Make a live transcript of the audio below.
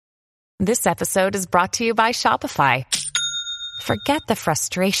This episode is brought to you by Shopify. Forget the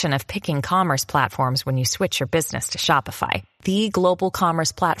frustration of picking commerce platforms when you switch your business to Shopify, the global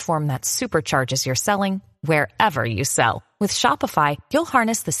commerce platform that supercharges your selling wherever you sell. With Shopify, you'll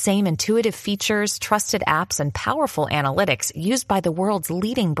harness the same intuitive features, trusted apps, and powerful analytics used by the world's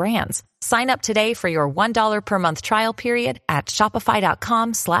leading brands. Sign up today for your $1 per month trial period at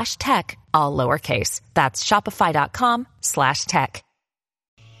shopify.com/tech, all lowercase. That's shopify.com/tech.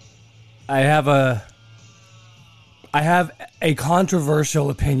 I have a controversial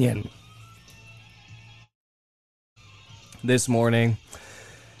opinion this morning.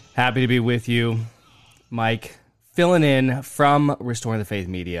 Happy to be with you. Mike, filling in from Restoring the Faith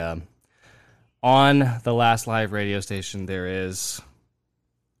Media. On the last live radio station, there is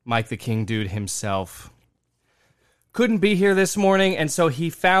Mike the King Dude himself. Couldn't be here this morning, and so he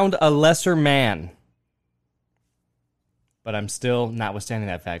found a lesser man. But I'm still, notwithstanding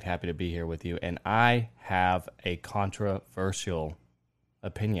that fact, happy to be here with you. And I have a controversial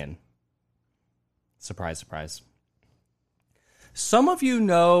opinion. Surprise, surprise. Some of you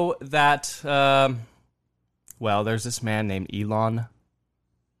know that, there's this man named Elon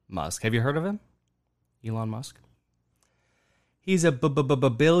Musk. Have you heard of him? Elon Musk? He's a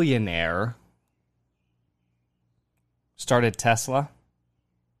billionaire. Started Tesla,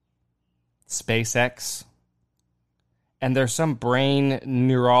 SpaceX, and there's some brain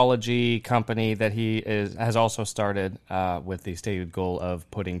neurology company that he has also started with the stated goal of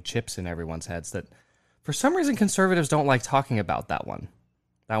putting chips in everyone's heads that for some reason conservatives don't like talking about that one.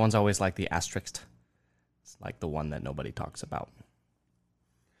 That one's always like the asterisk. It's like the one that nobody talks about.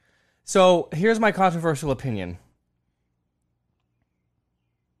 So here's my controversial opinion.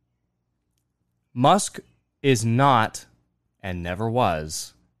 Musk is not, and never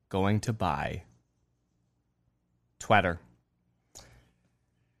was, going to buy Twitter.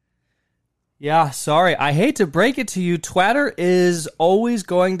 Yeah, sorry. I hate to break it to you. Twitter is always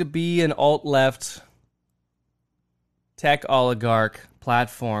going to be an alt-left tech oligarch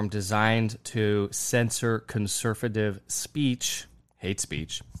platform designed to censor conservative speech, hate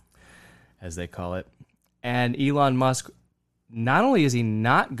speech, as they call it. And Elon Musk, not only is he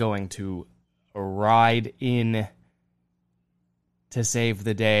not going to ride in to save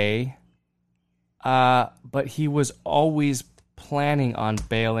the day, but he was always planning on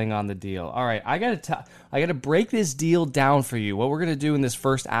bailing on the deal. All right, I gotta break this deal down for you. What we're gonna do in this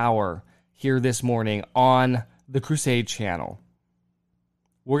first hour here this morning on the Crusade channel,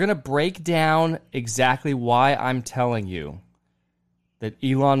 we're gonna break down exactly why I'm telling you that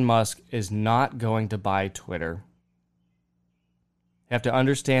Elon Musk is not going to buy Twitter. You have to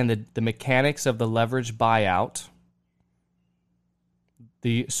understand the mechanics of the leverage buyout,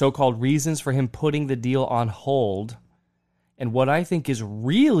 the so-called reasons for him putting the deal on hold, and what I think is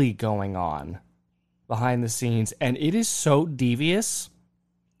really going on behind the scenes. And it is so devious,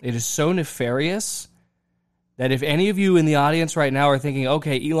 it is so nefarious, that if any of you in the audience right now are thinking,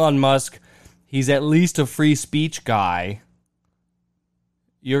 okay, Elon Musk, he's at least a free speech guy,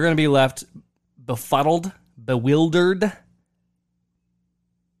 you're going to be left befuddled, bewildered,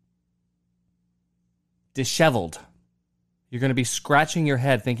 disheveled. You're going to be scratching your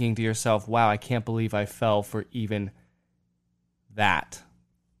head thinking to yourself, wow, I can't believe I fell for even that.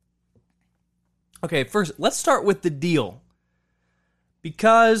 Okay, first, let's start with the deal.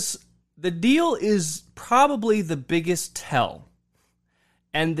 Because the deal is probably the biggest tell.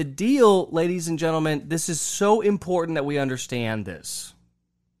 And the deal, ladies and gentlemen, this is so important that we understand this.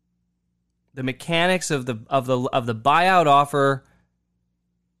 The mechanics of the buyout offer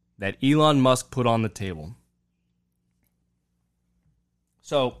that Elon Musk put on the table.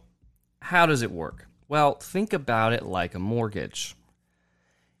 So, how does it work? Well, think about it like a mortgage.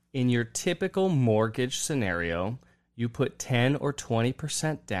 In your typical mortgage scenario, you put 10 or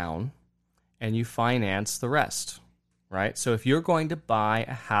 20% down and you finance the rest, right? So if you're going to buy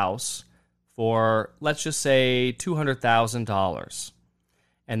a house for, let's just say, $200,000,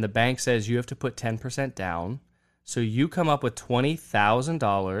 and the bank says you have to put 10% down, so you come up with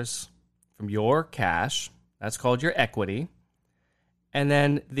 $20,000 from your cash, that's called your equity, and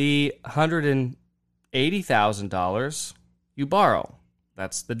then the $180,000 you borrow.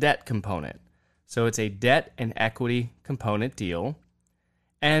 That's the debt component. So it's a debt and equity component deal.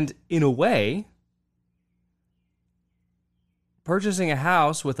 And in a way, purchasing a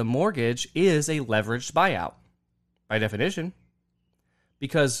house with a mortgage is a leveraged buyout by definition,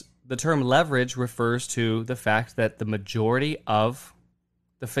 because the term leverage refers to the fact that the majority of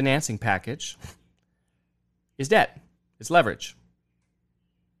the financing package is debt. It's leverage.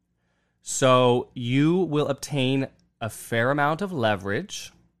 So you will obtain a fair amount of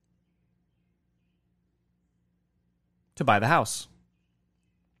leverage to buy the house.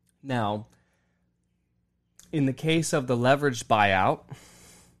 Now, in the case of the leveraged buyout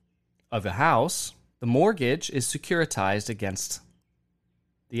of a house, the mortgage is securitized against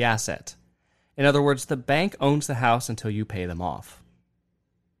the asset. In other words, the bank owns the house until you pay them off.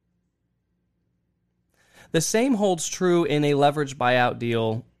 The same holds true in a leveraged buyout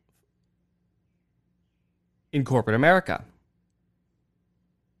deal in corporate America.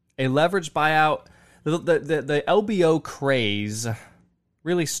 A leveraged buyout, the LBO craze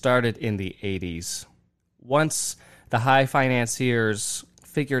really started in the 80s. Once the high financiers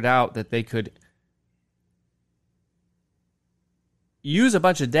figured out that they could use a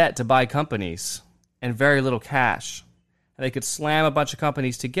bunch of debt to buy companies and very little cash. And they could slam a bunch of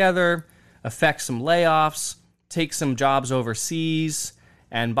companies together, effect some layoffs, take some jobs overseas,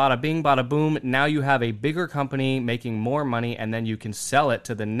 and bada bing, bada boom, now you have a bigger company making more money, and then you can sell it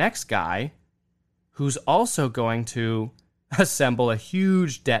to the next guy who's also going to assemble a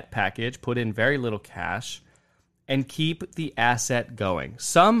huge debt package, put in very little cash, and keep the asset going.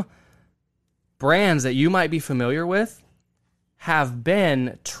 Some brands that you might be familiar with have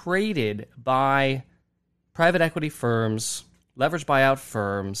been traded by private equity firms, leveraged buyout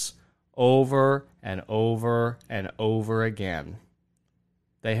firms, over and over and over again.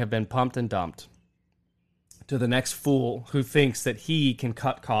 They have been pumped and dumped to the next fool who thinks that he can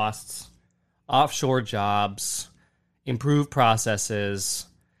cut costs, offshore jobs, improve processes,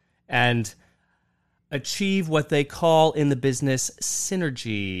 and achieve what they call in the business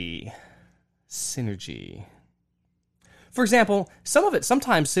synergy. Synergy. For example,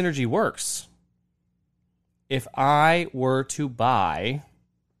 sometimes synergy works. If I were to buy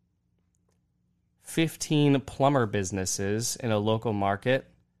 15 plumber businesses in a local market,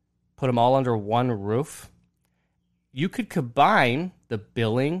 put them all under one roof, you could combine the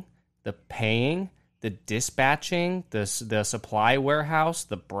billing, the paying, the dispatching, the supply warehouse,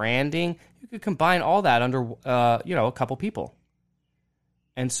 the branding. You could combine all that under a couple people.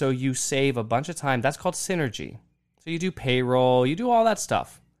 And so you save a bunch of time. That's called synergy. So you do payroll, you do all that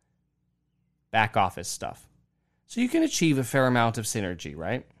stuff, back office stuff. So you can achieve a fair amount of synergy,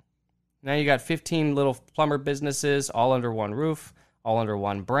 right? Now you got 15 little plumber businesses all under one roof, all under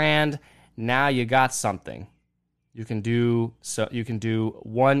one brand. Now you got something. You can do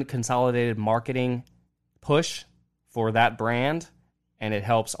one consolidated marketing push for that brand, and it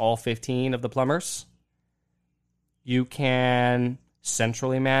helps all 15 of the plumbers. You can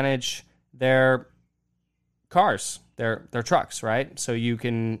centrally manage their cars, their trucks, right? So you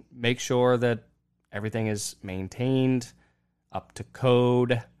can make sure that everything is maintained, up to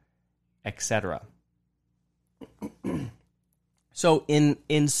code, etc. So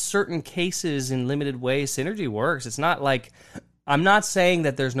in certain cases, in limited ways, synergy works. It's not like, I'm not saying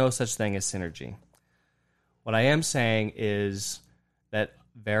that there's no such thing as synergy. What I am saying is that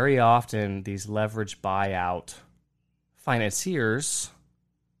very often these leveraged buyout financiers,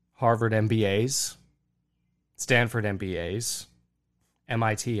 Harvard MBAs, Stanford MBAs,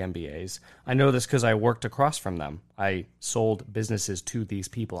 MIT MBAs. I know this because I worked across from them. I sold businesses to these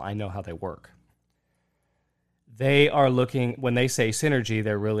people. I know how they work. They are looking, when they say synergy,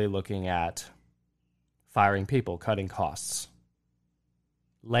 they're really looking at firing people, cutting costs,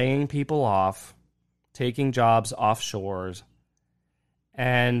 laying people off, taking jobs offshore,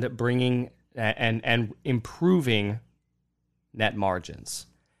 and bringing and improving net margins.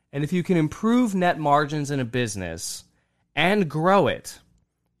 And if you can improve net margins in a business and grow it,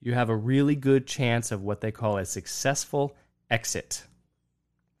 you have a really good chance of what they call a successful exit.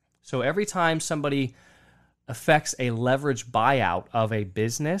 So every time somebody affects a leverage buyout of a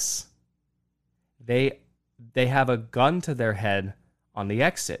business, they have a gun to their head on the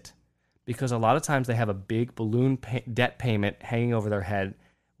exit, because a lot of times they have a big balloon debt payment hanging over their head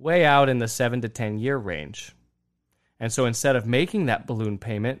way out in the 7 to 10 year range. And so instead of making that balloon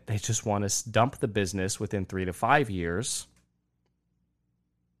payment, they just want to dump the business within 3 to 5 years,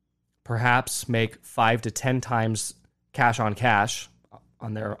 perhaps make 5 to 10 times cash on cash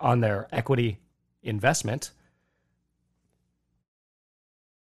on their equity investment,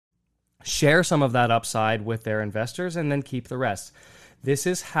 share some of that upside with their investors, and then keep the rest. This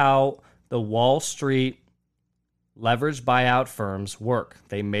is how the Wall Street leveraged buyout firms work.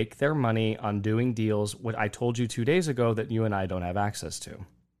 They make their money on doing deals, what I told you 2 days ago, that you and I don't have access to.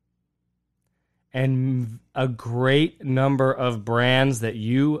 And a great number of brands that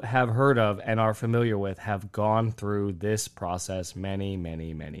you have heard of and are familiar with have gone through this process many,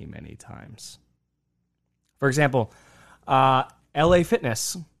 many, many, many times. For example, LA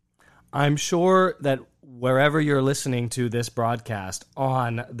Fitness. I'm sure that wherever you're listening to this broadcast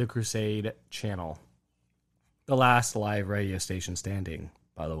on the Crusade channel, The last live radio station standing,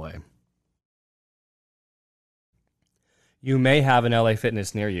 by the way. You may have an LA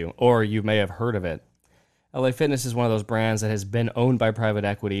Fitness near you, or you may have heard of it. LA Fitness is one of those brands that has been owned by private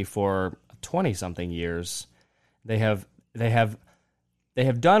equity for 20-something years. They have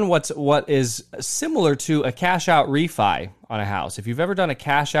done what is similar to a cash-out refi on a house. If you've ever done a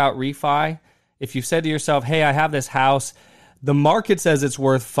cash-out refi, if you've said to yourself, hey, I have this house, the market says it's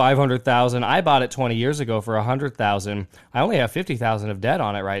worth $500,000. I bought it 20 years ago for $100,000. I only have $50,000 of debt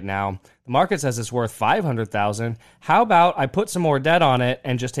on it right now. The market says it's worth $500,000. How about I put some more debt on it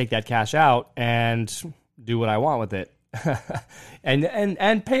and just take that cash out and do what I want with it?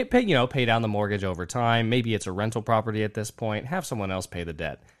 and pay down the mortgage over time. Maybe it's a rental property at this point. Have someone else pay the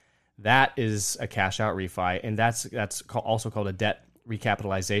debt. That is a cash out refi, and that's also called a debt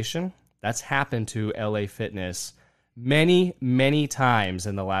recapitalization. That's happened to LA Fitness many, many times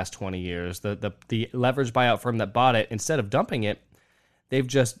in the last 20 years. The leveraged buyout firm that bought it, instead of dumping it, they've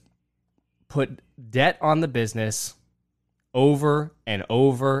just put debt on the business over and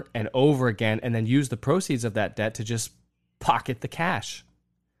over and over again, and then use the proceeds of that debt to just pocket the cash.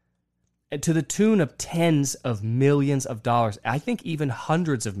 And to the tune of tens of millions of dollars, I think even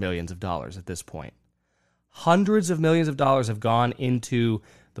hundreds of millions of dollars at this point. Hundreds of millions of dollars have gone into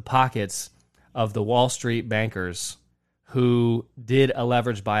the pockets of the Wall Street bankers who did a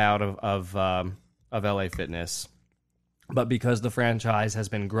leveraged buyout of LA Fitness. But because the franchise has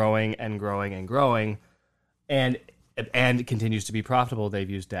been growing and growing and growing and continues to be profitable, they've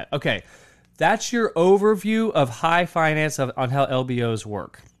used debt. Okay, that's your overview of high finance on how LBOs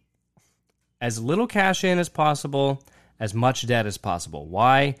work. As little cash in as possible, as much debt as possible.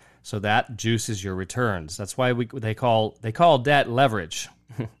 Why? So that juices your returns. That's why they call debt leverage.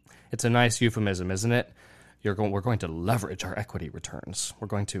 It's a nice euphemism, isn't it? We're going to leverage our equity returns. We're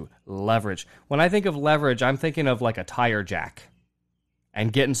going to leverage. When I think of leverage, I'm thinking of like a tire jack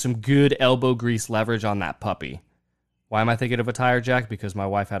and getting some good elbow grease leverage on that puppy. Why am I thinking of a tire jack? Because my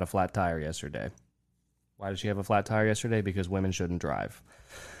wife had a flat tire yesterday. Why did she have a flat tire yesterday? Because women shouldn't drive.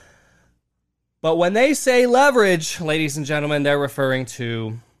 But when they say leverage, ladies and gentlemen, they're referring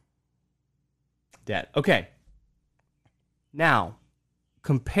to debt. Okay. Now,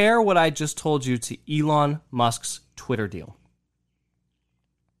 compare what I just told you to Elon Musk's Twitter deal.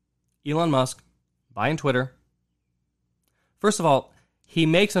 Elon Musk buying Twitter. First of all, he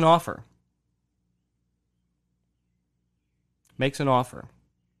makes an offer.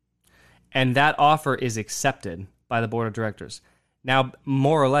 And that offer is accepted by the board of directors. Now,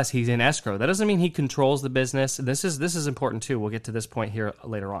 more or less, he's in escrow. That doesn't mean he controls the business. This is important too. We'll get to this point here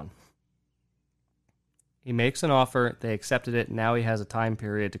later on. He makes an offer. They accepted it. Now he has a time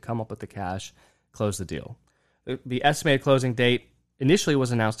period to come up with the cash, close the deal. The estimated closing date initially was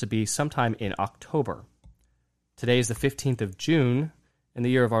announced to be sometime in October. Today is the 15th of June in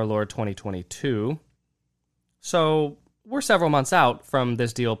the year of our Lord 2022. So we're several months out from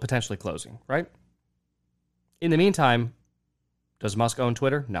this deal potentially closing, right? In the meantime, does Musk own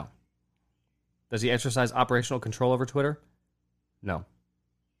Twitter? No. Does he exercise operational control over Twitter? No.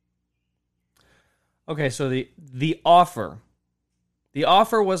 Okay, so the offer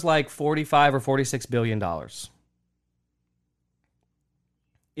was like $45 or $46 billion.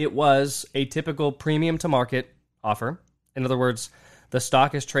 It was a typical premium to market offer. In other words, the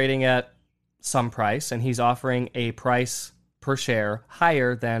stock is trading at some price, and he's offering a price per share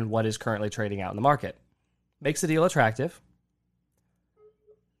higher than what is currently trading out in the market. Makes the deal attractive.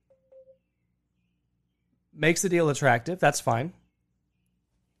 That's fine.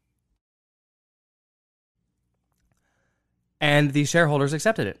 And the shareholders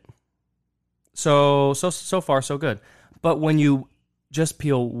accepted it. So far, so good. But when you just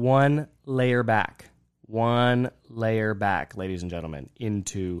peel one layer back, ladies and gentlemen,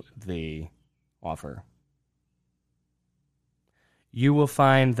 into the offer, you will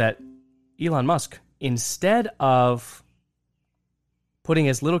find that Elon Musk, instead of putting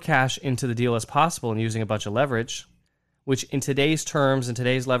as little cash into the deal as possible and using a bunch of leverage, which in today's terms, in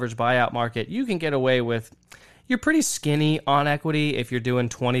today's leverage buyout market, you can get away with. You're pretty skinny on equity if you're doing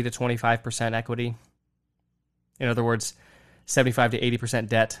 20 to 25% equity. In other words, 75 to 80%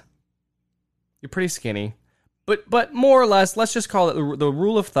 debt. You're pretty skinny. But more or less, let's just call it the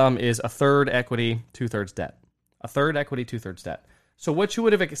rule of thumb is a third equity, two-thirds debt. A third equity, two-thirds debt. So what you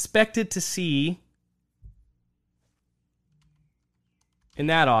would have expected to see in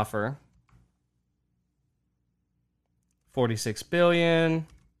that offer, $46 billion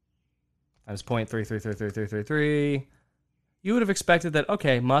times 0.33333333, you would have expected that,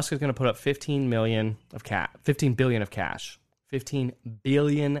 okay, Musk is going to put up $15 billion of cash, $15 billion of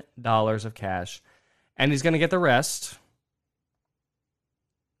cash, And he's going to get the rest,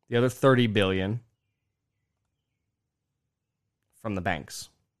 the other $30 billion, from the banks.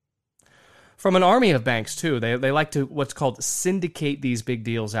 From an army of banks, too. They like to, what's called, syndicate these big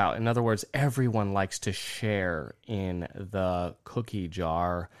deals out. In other words, everyone likes to share in the cookie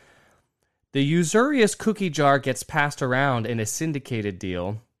jar. The usurious cookie jar gets passed around in a syndicated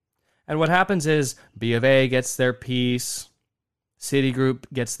deal. And what happens is B of A gets their piece, Citigroup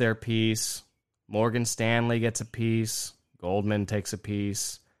gets their piece, Morgan Stanley gets a piece, Goldman takes a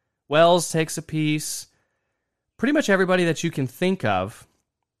piece, Wells takes a piece. Pretty much everybody that you can think of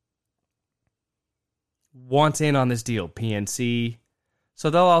wants in on this deal. PNC. So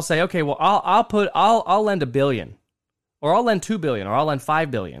they'll all say, okay, well, I'll lend $1 billion, or I'll lend $2 billion, or I'll lend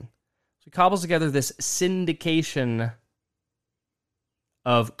 $5 billion. So he cobbles together this syndication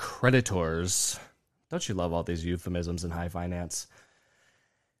of creditors. Don't you love all these euphemisms in high finance?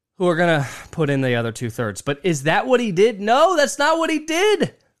 Who are going to put in the other 2/3. But is that what he did? No, that's not what he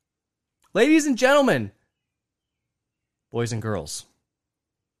did. Ladies and gentlemen, boys and girls,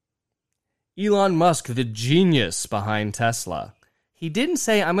 Elon Musk, the genius behind Tesla, he didn't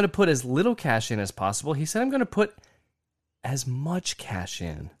say, I'm going to put as little cash in as possible. He said, I'm going to put as much cash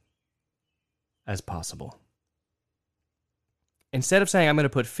in as possible. Instead of saying, I'm going to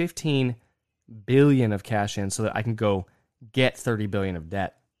put 15 billion of cash in so that I can go get 30 billion of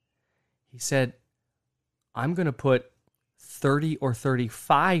debt, he said, I'm going to put 30 or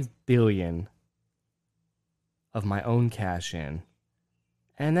 35 billion of my own cash in,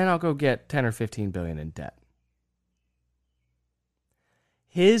 and then I'll go get 10 or 15 billion in debt.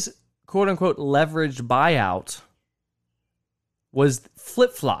 His quote-unquote leveraged buyout was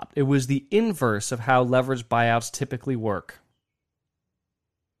flip-flopped. It was the inverse of how leveraged buyouts typically work.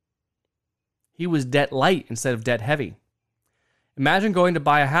 He was debt light instead of debt heavy. Imagine going to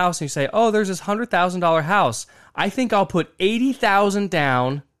buy a house and you say, oh, there's this $100,000 house. I think I'll put $80,000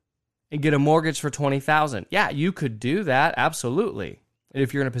 down and get a mortgage for $20,000. Yeah, you could do that, absolutely.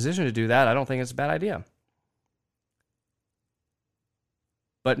 If you're in a position to do that, I don't think it's a bad idea.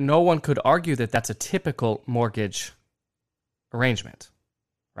 But no one could argue that that's a typical mortgage arrangement,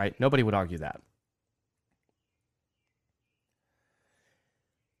 right? Nobody would argue that.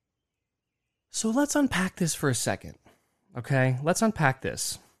 So let's unpack this for a second, okay? Let's unpack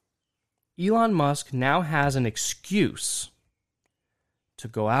this. Elon Musk now has an excuse to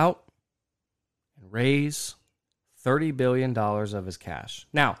go out and raise $30 billion of his cash.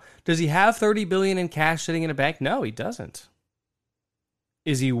 Now, does he have $30 billion in cash sitting in a bank? No, he doesn't.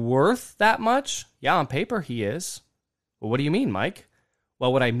 Is he worth that much? Yeah, on paper he is. Well, what do you mean, Mike?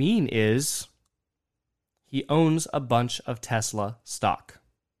 Well, what I mean is he owns a bunch of Tesla stock.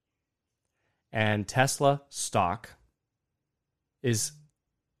 And Tesla stock is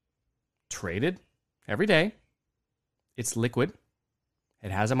traded every day. It's liquid.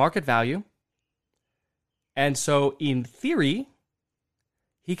 It has a market value. And so, in theory,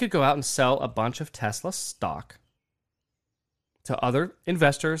 he could go out and sell a bunch of Tesla stock to other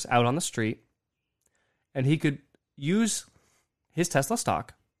investors out on the street, and he could use his Tesla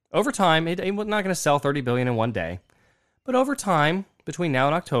stock. Over time, he's not going to sell $30 billion in one day, but over time, between now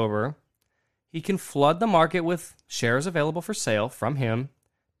and October, he can flood the market with shares available for sale from him.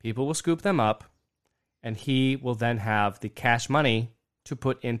 People will scoop them up, and he will then have the cash money to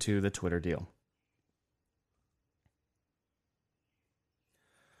put into the Twitter deal.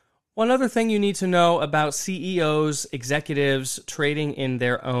 One other thing you need to know about CEOs, executives trading in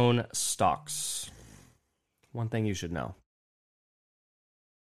their own stocks. One thing you should know.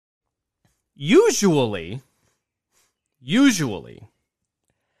 Usually,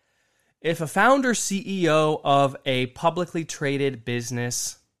 if a founder CEO of a publicly traded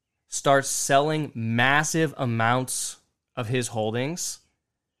business starts selling massive amounts of his holdings,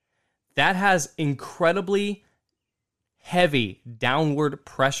 that has incredibly heavy downward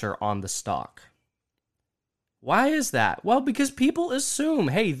pressure on the stock. Why is that? Well, because people assume,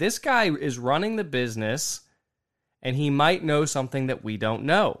 hey, this guy is running the business and he might know something that we don't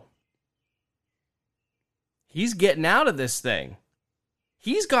know. He's getting out of this thing.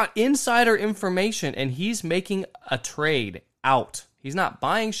 He's got insider information and he's making a trade out. He's not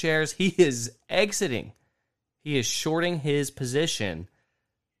buying shares, he is exiting. He is shorting his position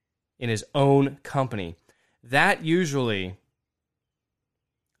in his own company. That usually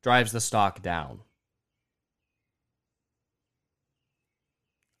drives the stock down.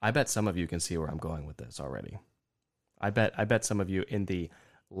 I bet some of you can see where I'm going with this already. I bet some of you in the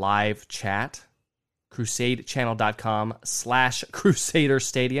live chat, crusadechannel.com/Crusader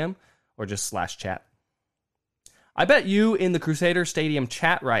Stadium, or just /chat. I bet you in the Crusader Stadium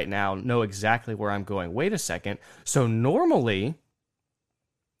chat right now know exactly where I'm going. Wait a second. So normally,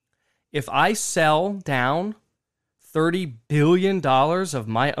 if I sell down $30 billion of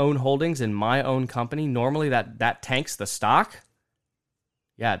my own holdings in my own company, normally that tanks the stock?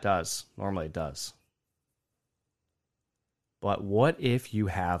 Yeah, it does. Normally it does. But what if you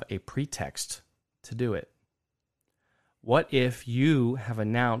have a pretext to do it? What if you have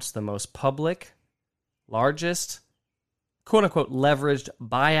announced the most public, largest, quote-unquote, leveraged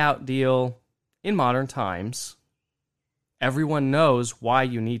buyout deal in modern times? Everyone knows why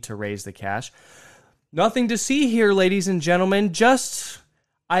you need to raise the cash. Nothing to see here, ladies and gentlemen. Just,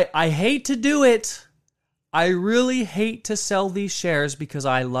 I hate to do it. I really hate to sell these shares because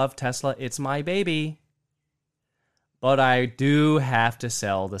I love Tesla. It's my baby. But I do have to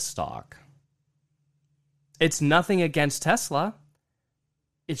sell the stock. It's nothing against Tesla.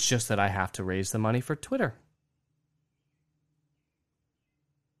 It's just that I have to raise the money for Twitter.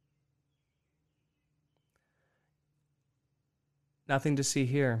 Nothing to see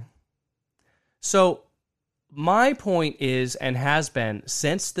here. So my point is, and has been,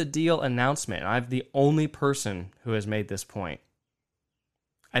 since the deal announcement, I'm the only person who has made this point.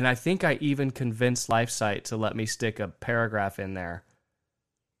 And I think I even convinced LifeSite to let me stick a paragraph in there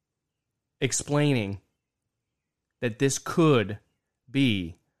explaining that this could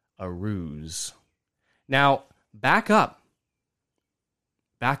be a ruse. Now, back up,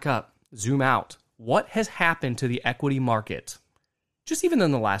 zoom out. What has happened to the equity market? Just even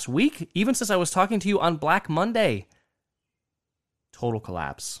in the last week, even since I was talking to you on Black Monday. Total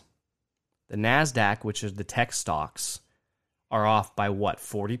collapse. The NASDAQ, which is the tech stocks, are off by what,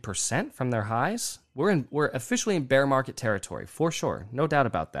 40% from their highs? We're officially in bear market territory, for sure. No doubt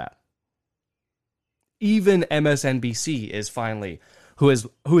about that. Even MSNBC is finally, who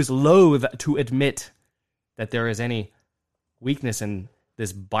is loath to admit that there is any weakness in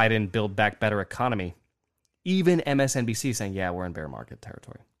this Biden Build Back Better economy. Even MSNBC saying, yeah, we're in bear market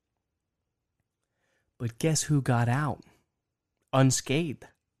territory. But guess who got out unscathed?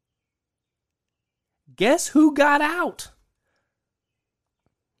 Guess who got out?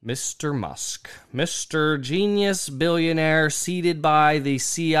 Mr. Musk. Mr. Genius Billionaire seated by the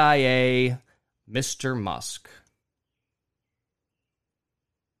CIA, Mr. Musk.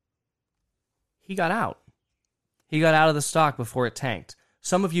 He got out. He got out of the stock before it tanked.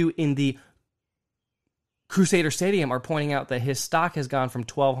 Some of you in the Crusader Stadium are pointing out that his stock has gone from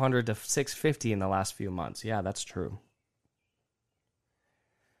 $1,200 to $650 in the last few months. Yeah, that's true.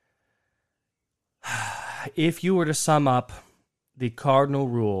 If you were to sum up the cardinal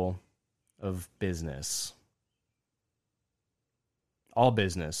rule of business, all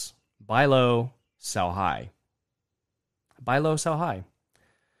business, buy low, sell high. Buy low, sell high.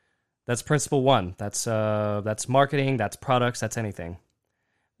 That's principle one. That's marketing, that's products, that's anything.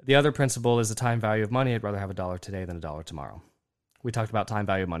 The other principle is the time value of money. I'd rather have $1 today than $1 tomorrow. We talked about time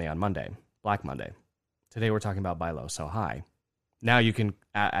value of money on Monday, Black Monday. Today we're talking about buy low, sell high. Now you can,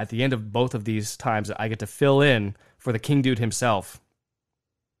 at the end of both of these times, I get to fill in for the King Dude himself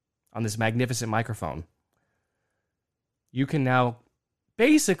on this magnificent microphone. You can now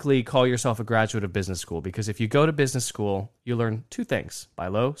basically call yourself a graduate of business school, because if you go to business school, you learn two things: buy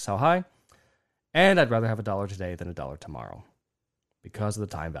low, sell high, and I'd rather have $1 today than $1 tomorrow, because of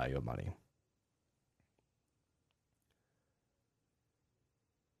the time value of money.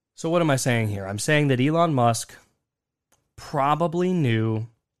 So what am I saying here? I'm saying that Elon Musk probably knew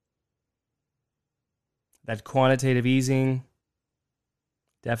that quantitative easing,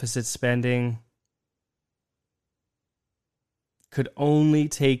 deficit spending, could only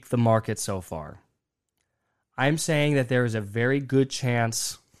take the market so far. I'm saying that there is a very good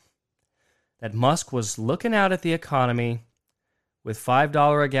chance that Musk was looking out at the economy with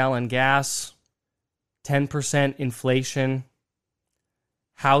 $5 a gallon gas, 10% inflation,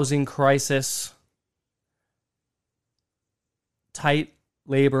 housing crisis, tight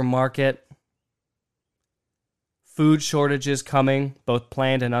labor market, food shortages coming, both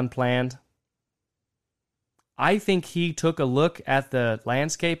planned and unplanned. I think he took a look at the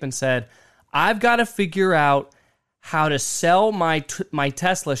landscape and said, I've got to figure out how to sell my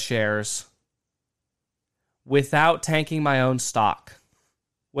Tesla shares without tanking my own stock,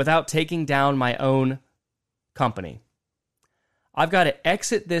 without taking down my own company. I've got to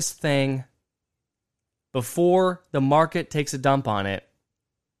exit this thing before the market takes a dump on it,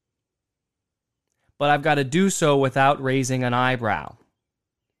 but I've got to do so without raising an eyebrow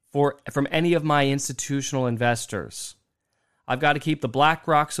from any of my institutional investors. I've got to keep the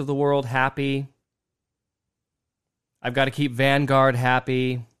BlackRocks of the world happy. I've got to keep Vanguard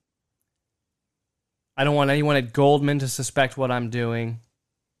happy. I don't want anyone at Goldman to suspect what I'm doing.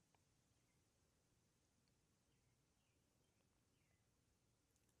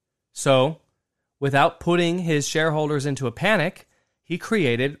 So, without putting his shareholders into a panic, he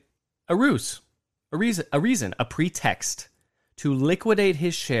created a ruse, a pretext to liquidate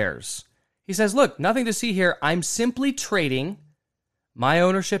his shares. He says, look, nothing to see here. I'm simply trading my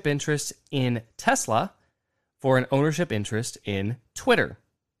ownership interest in Tesla for an ownership interest in Twitter.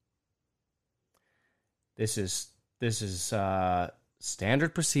 This is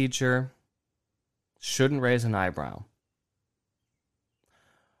standard procedure. Shouldn't raise an eyebrow.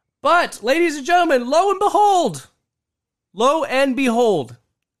 But, ladies and gentlemen, lo and behold,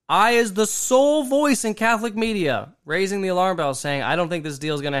 I, as the sole voice in Catholic media, raising the alarm bell saying, I don't think this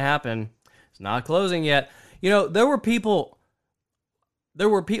deal is going to happen. It's not closing yet. You know, there were people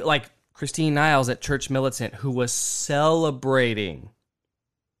like Christine Niles at Church Militant who was celebrating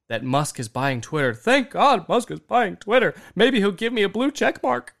that Musk is buying Twitter. Thank God Musk is buying Twitter. Maybe he'll give me a blue check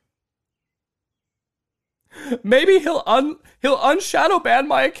mark. Maybe he'll unshadow ban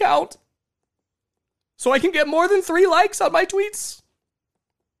my account so I can get more than 3 likes on my tweets.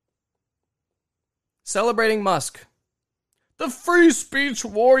 Celebrating Musk. The free speech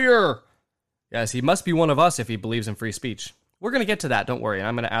warrior. Yes, he must be one of us if he believes in free speech. We're going to get to that, don't worry. And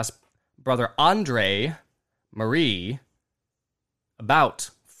I'm going to ask Brother Andre Marie about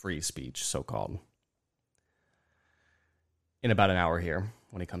free speech, so-called, in about an hour here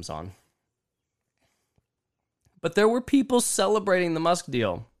when he comes on. But there were people celebrating the Musk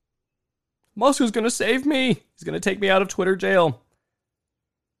deal. Musk is going to save me. He's going to take me out of Twitter jail.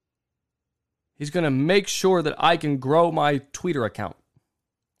 He's going to make sure that I can grow my Twitter account.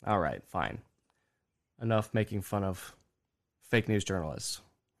 All right, fine. Enough making fun of fake news journalists.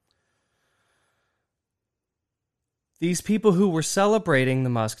 These people who were celebrating the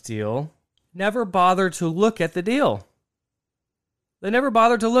Musk deal never bothered to look at the deal. They never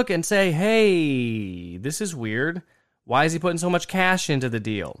bothered to look and say, hey, this is weird. Why is he putting so much cash into the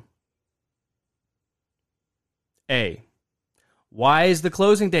deal? A, why is the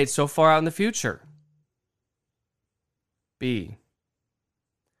closing date so far out in the future? B,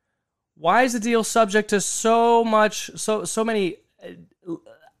 why is the deal subject to so many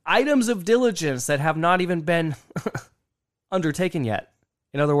items of diligence that have not even been undertaken yet?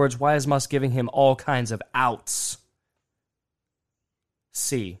 In other words, why is Musk giving him all kinds of outs?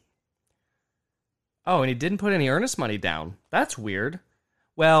 C, oh, and he didn't put any earnest money down. That's weird.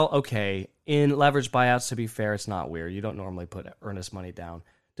 Well, okay, in leverage buyouts, to be fair, it's not weird. You don't normally put earnest money down.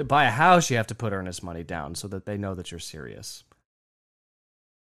 To buy a house, you have to put earnest money down so that they know that you're serious.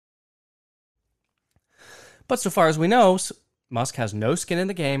 But so far as we know, Musk has no skin in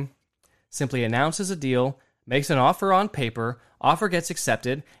the game, simply announces a deal, makes an offer on paper, offer gets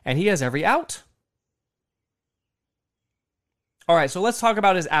accepted, and he has every out. All right, so let's talk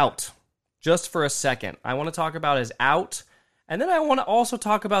about his out just for a second. I want to talk about his out, and then I want to also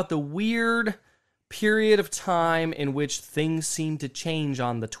talk about the weird period of time in which things seem to change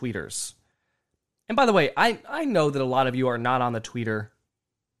on the tweeters. And by the way, I know that a lot of you are not on the tweeter,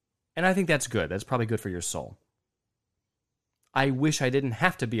 and I think that's good. That's probably good for your soul. I wish I didn't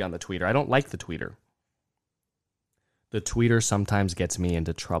have to be on the tweeter. I don't like the tweeter. The tweeter sometimes gets me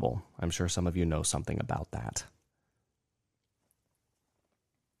into trouble. I'm sure some of you know something about that.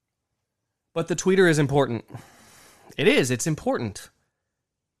 But the tweeter is important. It is. It's important.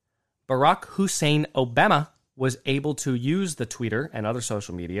 Barack Hussein Obama was able to use the tweeter and other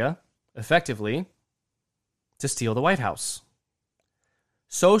social media effectively to steal the White House.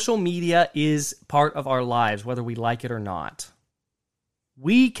 Social media is part of our lives, whether we like it or not.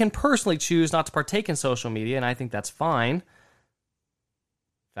 We can personally choose not to partake in social media, and I think that's fine. In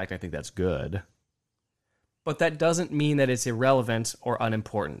fact, I think that's good. But that doesn't mean that it's irrelevant or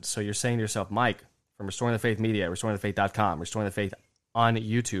unimportant. So you're saying to yourself, Mike, from Restoring the Faith Media, restoringthefaith.com, Restoring the Faith on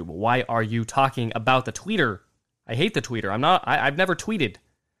YouTube, why are you talking about the tweeter? I hate the tweeter. I've never tweeted.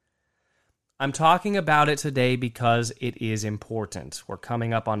 I'm talking about it today because it is important. We're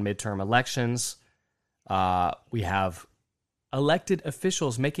coming up on midterm elections. We have elected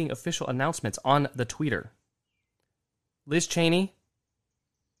officials making official announcements on the tweeter. Liz Cheney,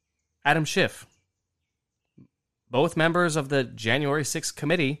 Adam Schiff, both members of the January 6th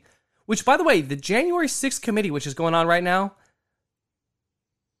committee, which, by the way, the January 6th committee, which is going on right now,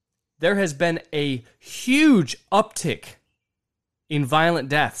 there has been a huge uptick in violent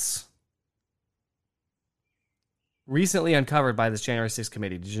deaths recently uncovered by this January 6th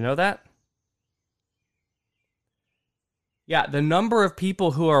committee. Did you know that? Yeah, the number of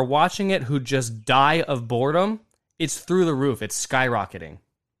people who are watching it who just die of boredom, it's through the roof. It's skyrocketing.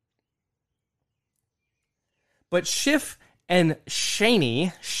 But Schiff and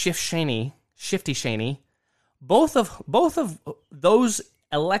Shifty Shaney, both of those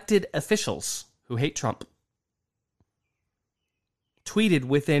elected officials who hate Trump, tweeted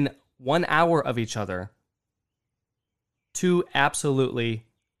within 1 hour of each other two absolutely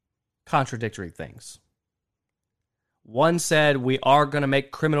contradictory things. One said, we are going to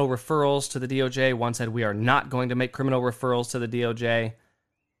make criminal referrals to the DOJ. One said, we are not going to make criminal referrals to the DOJ.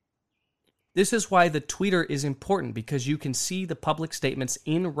 This is why the tweeter is important, because you can see the public statements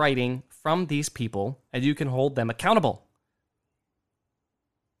in writing from these people and you can hold them accountable.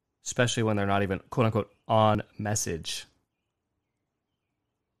 Especially when they're not even, quote unquote, on message.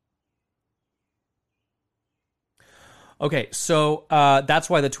 Okay, so that's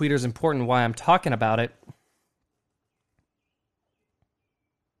why the tweeter is important, why I'm talking about it.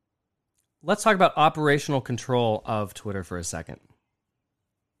 Let's talk about operational control of Twitter for a second.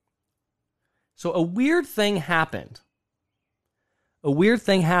 So a weird thing happened. A weird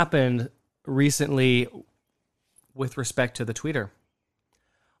thing happened recently with respect to the tweeter.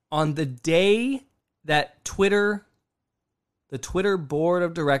 On the day that the Twitter board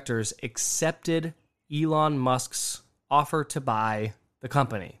of directors accepted Elon Musk's offer to buy the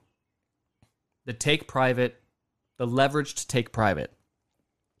company, the leveraged take private,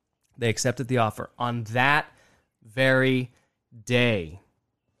 they accepted the offer. On that very day,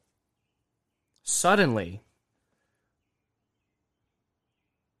 suddenly,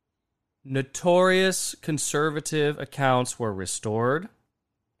 notorious conservative accounts were restored,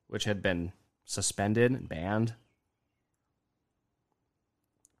 which had been suspended and banned.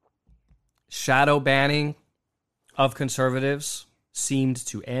 Shadow banning of conservatives seemed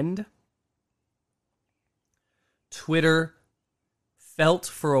to end. Twitter felt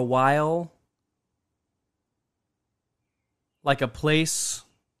for a while like a place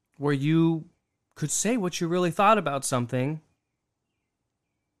where you could say what you really thought about something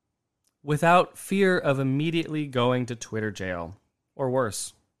without fear of immediately going to Twitter jail or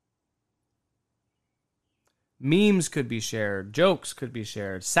worse. Memes could be shared, jokes could be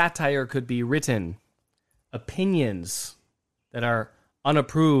shared, satire could be written, opinions that are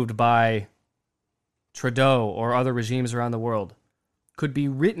unapproved by Trudeau or other regimes around the world could be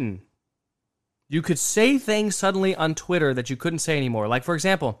written. You could say things suddenly on Twitter that you couldn't say anymore. Like, for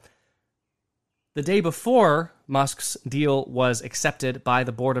example, the day before Musk's deal was accepted by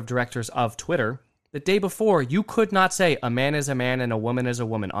the board of directors of Twitter, the day before, you could not say a man is a man and a woman is a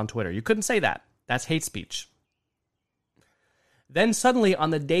woman on Twitter. You couldn't say that. That's hate speech. Then suddenly,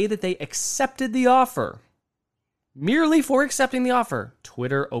 on the day that they accepted the offer, merely for accepting the offer,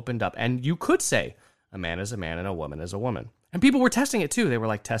 Twitter opened up. And you could say a man is a man and a woman is a woman. And people were testing it too. They were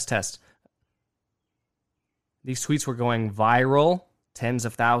like, test. These tweets were going viral, tens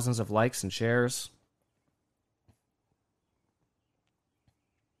of thousands of likes and shares.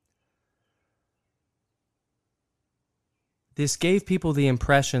 This gave people the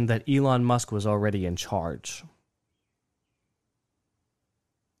impression that Elon Musk was already in charge.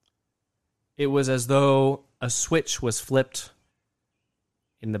 It was as though a switch was flipped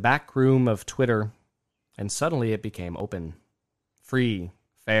in the back room of Twitter, and suddenly it became open, free,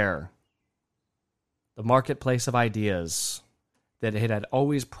 fair. The marketplace of ideas that it had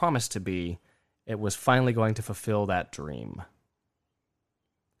always promised to be, it was finally going to fulfill that dream.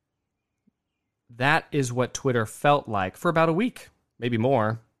 That is what Twitter felt like for about a week, maybe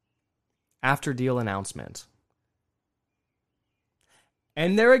more, after deal announcement.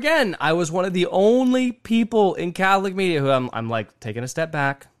 And there again, I was one of the only people in Catholic media who I'm like taking a step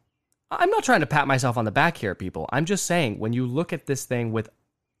back. I'm not trying to pat myself on the back here, people. I'm just saying, when you look at this thing with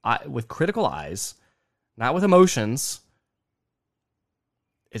critical eyes, not with emotions,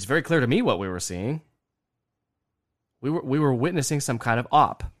 it's very clear to me what we were seeing. We were witnessing some kind of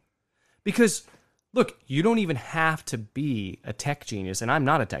op. Because, look, you don't even have to be a tech genius, and I'm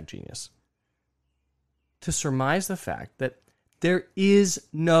not a tech genius, to surmise the fact that there is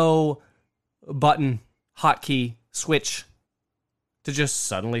no button, hotkey, switch to just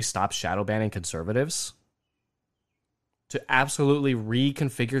suddenly stop shadow banning conservatives, to absolutely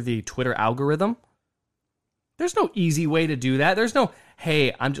reconfigure the Twitter algorithm. There's no easy way to do that. There's no,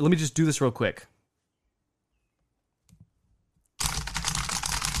 hey, let me just do this real quick.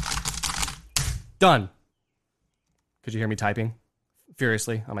 Done. Could you hear me typing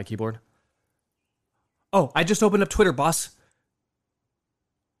furiously on my keyboard? Oh, I just opened up Twitter, boss.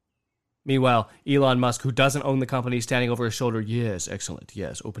 Meanwhile, Elon Musk, who doesn't own the company, standing over his shoulder, yes, excellent,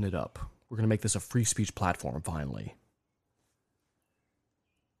 yes, open it up. We're going to make this a free speech platform, finally.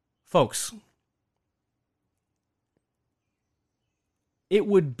 Folks, it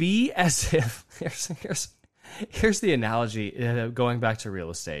would be as if, Here's the analogy going back to real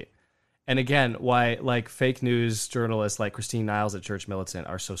estate. And again, why like fake news journalists like Christine Niles at Church Militant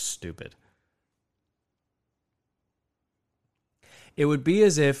are so stupid. It would be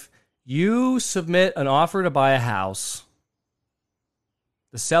as if you submit an offer to buy a house,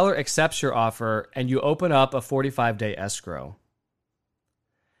 the seller accepts your offer, and you open up a 45-day escrow.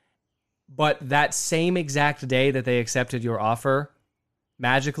 But that same exact day that they accepted your offer,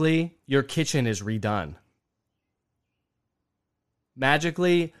 magically, your kitchen is redone.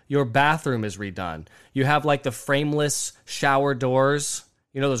 Magically, your bathroom is redone. You have like the frameless shower doors,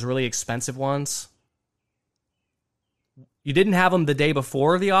 you know, those really expensive ones. You didn't have them the day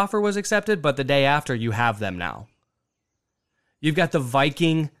before the offer was accepted, but the day after, you have them now. You've got the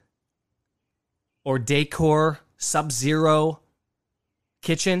Viking or Decor Sub-Zero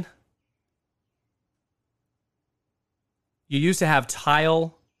kitchen. You used to have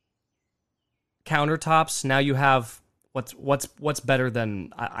tile countertops. Now you have what's better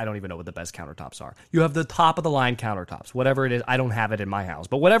than, I don't even know what the best countertops are. You have the top of the line countertops, whatever it is. I don't have it in my house,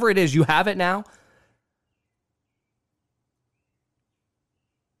 but whatever it is, you have it now.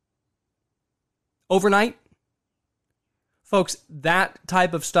 Overnight, folks, that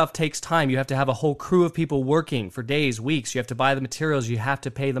type of stuff takes time. You have to have a whole crew of people working for days, weeks. You have to buy the materials. You have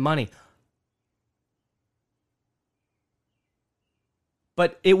to pay the money.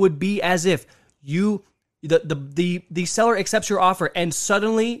 But it would be as if the seller accepts your offer and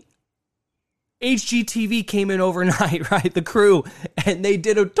suddenly HGTV came in overnight, right? The crew, and they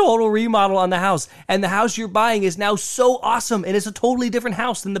did a total remodel on the house. And the house you're buying is now so awesome, and it's a totally different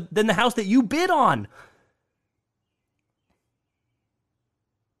house than the house that you bid on.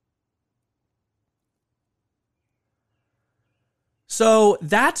 So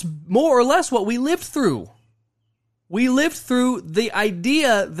that's more or less what we lived through. We lived through the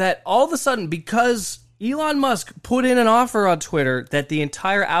idea that all of a sudden, because Elon Musk put in an offer on Twitter, that the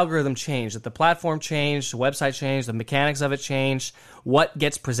entire algorithm changed, that the platform changed, the website changed, the mechanics of it changed, what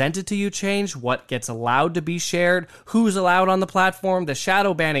gets presented to you changed, what gets allowed to be shared, who's allowed on the platform, the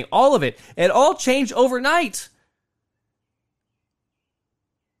shadow banning, all of it. It all changed overnight.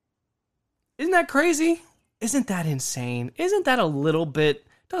 Isn't that crazy? Isn't that insane? Isn't that a little bit...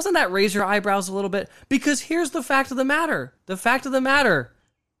 Doesn't that raise your eyebrows a little bit? Because here's the fact of the matter. The fact of the matter...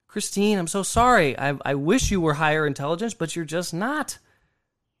 Christine, I'm so sorry. I wish you were higher intelligence, but you're just not.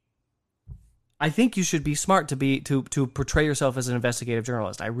 I think you should be smart to portray yourself as an investigative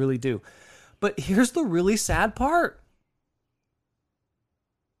journalist. I really do. But here's the really sad part.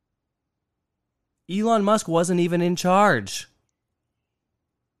 Elon Musk wasn't even in charge.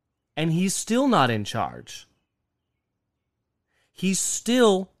 And he's still not in charge. He's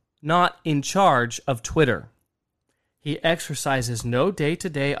still not in charge of Twitter. He exercises no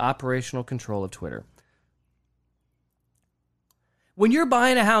day-to-day operational control of Twitter. When you're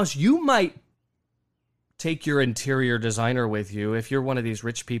buying a house, you might take your interior designer with you. If you're one of these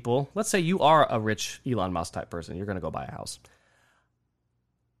rich people, let's say you are a rich Elon Musk type person, you're going to go buy a house.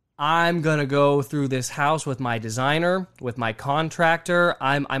 I'm going to go through this house with my designer, with my contractor.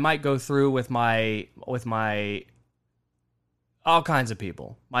 I might go through with my all kinds of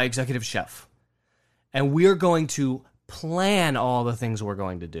people, my executive chef. And we're going to plan all the things we're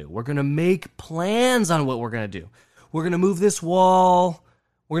going to do. We're going to make plans on what we're going to do. We're going to move this wall.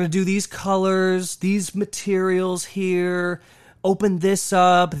 We're going to do these colors, these materials here, open this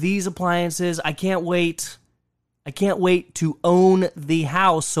up, these appliances. I can't wait. I can't wait to own the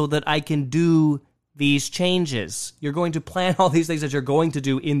house so that I can do these changes. You're going to plan all these things that you're going to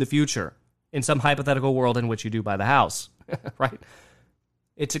do in the future, in some hypothetical world in which you do buy the house, right?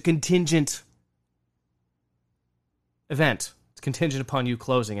 It's a contingent event. It's contingent upon you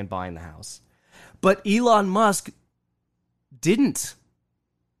closing and buying the house. But Elon Musk didn't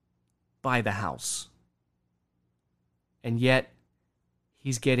buy the house. And yet,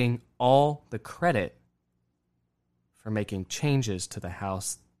 he's getting all the credit for making changes to the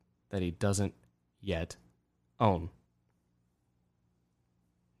house that he doesn't yet own.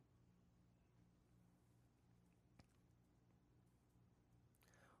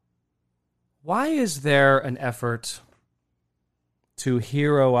 Why is there an effort to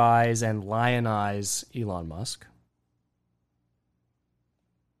heroize and lionize Elon Musk?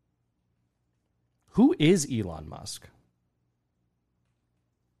 Who is Elon Musk?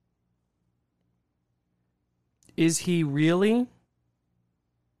 Is he really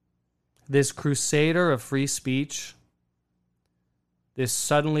this crusader of free speech, this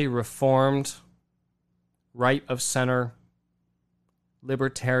suddenly reformed, right of center,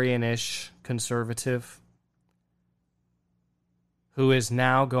 libertarianish conservative who is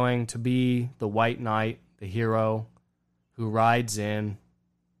now going to be the white knight, the hero who rides in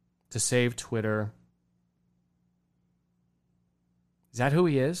to save Twitter. Is that who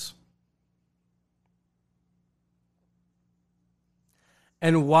he is?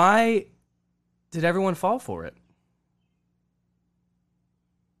 And why did everyone fall for it?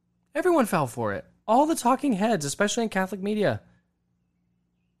 Everyone fell for it. All the talking heads, especially in Catholic media.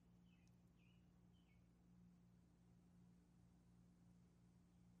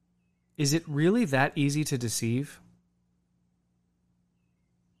 Is it really that easy to deceive?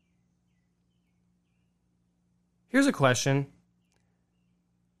 Here's a question.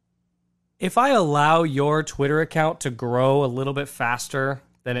 If I allow your Twitter account to grow a little bit faster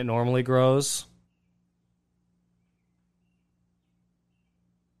than it normally grows,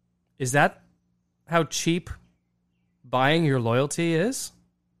 is that how cheap buying your loyalty is?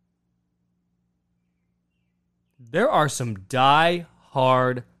 There are some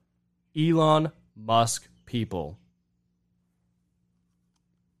die-hard Elon Musk people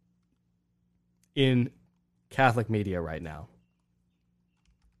in Catholic media right now.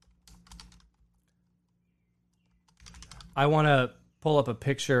 I want to pull up a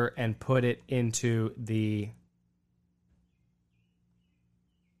picture and put it into the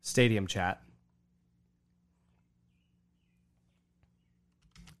Stadium chat.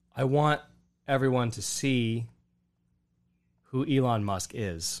 I want everyone to see who Elon Musk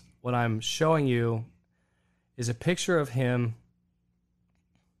is. What I'm showing you is a picture of him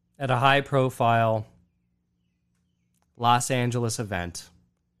at a high-profile Los Angeles event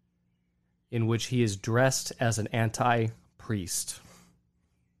in which he is dressed as an anti-priest.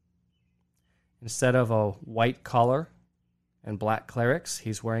 Instead of a white collar and black clerics,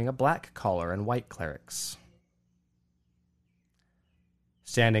 he's wearing a black collar and white clerics.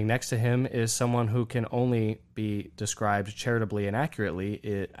 Standing next to him is someone who can only be described charitably and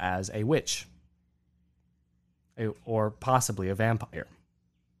accurately as a witch, or possibly a vampire.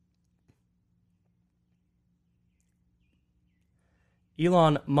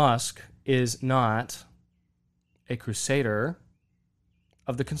 Elon Musk is not a crusader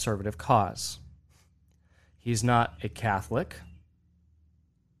of the conservative cause. He's not a Catholic.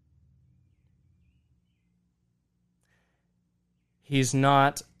 He's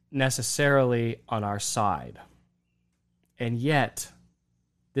not necessarily on our side. And yet,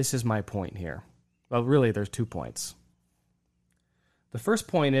 this is my point here. Well, really, there's 2 points. The first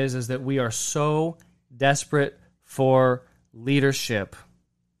point is that we are so desperate for leadership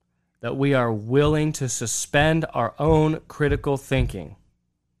that we are willing to suspend our own critical thinking.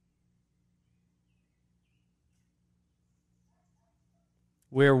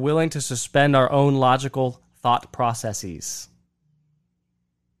 We're willing to suspend our own logical thought processes.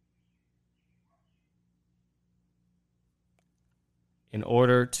 In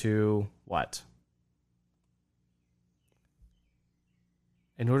order to what?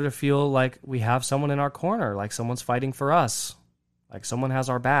 In order to feel like we have someone in our corner, like someone's fighting for us, like someone has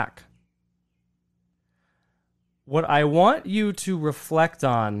our back. What I want you to reflect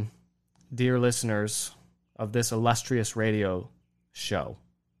on, dear listeners of this illustrious radio show,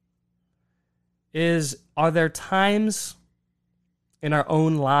 is, are there times in our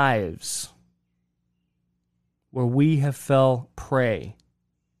own lives where we have fell prey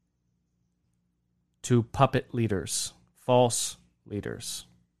to puppet leaders, false leaders?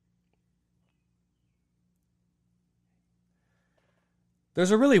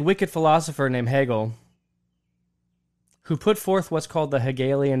 There's a really wicked philosopher named Hegel who put forth what's called the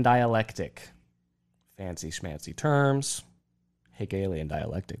Hegelian dialectic. Fancy schmancy terms. Hegelian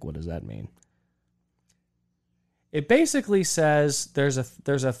dialectic, what does that mean? It basically says there's a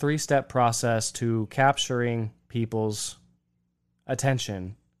 3-step process to capturing people's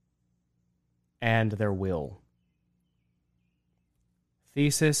attention and their will.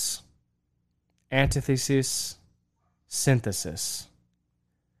 Thesis, antithesis, synthesis.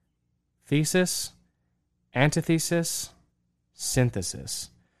 Thesis, antithesis, synthesis.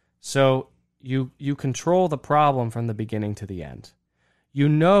 So you control the problem from the beginning to the end. You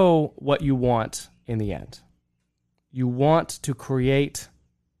know what you want in the end. You want to create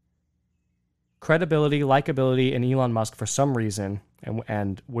credibility, likability in Elon Musk for some reason,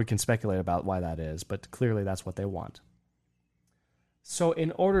 and we can speculate about why that is, but clearly that's what they want. So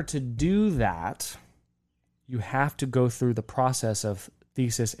in order to do that, you have to go through the process of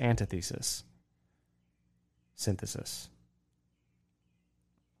thesis, antithesis, synthesis.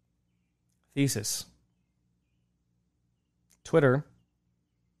 Thesis. Twitter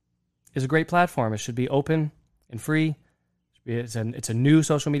is a great platform. It should be open and free. It's a new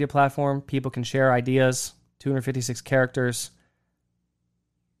social media platform. People can share ideas, 256 characters.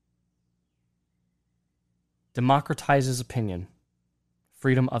 democratizes opinion,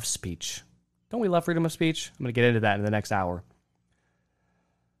 freedom of speech. Don't we love freedom of speech? I'm going to get into that in the next hour.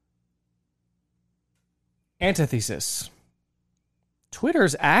 Antithesis.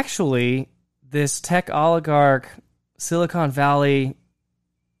 Twitter's actually this tech oligarch, Silicon Valley,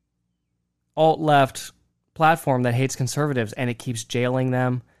 alt-left platform that hates conservatives, and it keeps jailing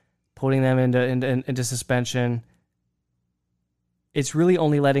them, putting them into suspension. It's really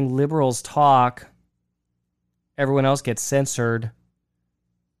only letting liberals talk. Everyone else gets censored.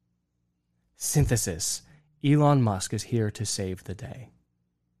 Synthesis. Elon Musk is here to save the day.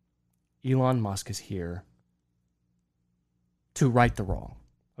 Elon Musk is here to right the wrong.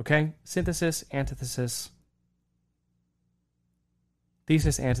 Okay? Synthesis, antithesis.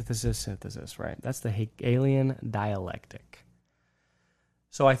 Thesis, antithesis, synthesis, right? That's the Hegelian dialectic.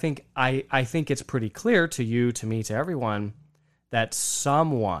 So I think it's pretty clear to you, to me, to everyone, that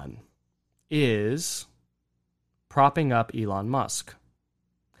someone is propping up Elon Musk.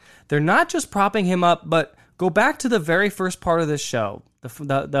 They're not just propping him up, but go back to the very first part of this show,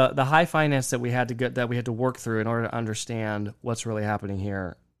 the high finance that we had to work through in order to understand what's really happening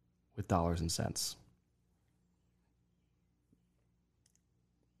here with dollars and cents.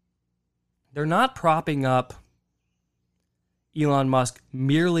 They're not propping up Elon Musk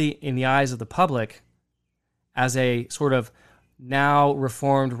merely in the eyes of the public as a sort of now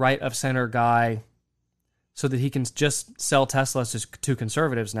reformed right of center guy so that he can just sell Teslas to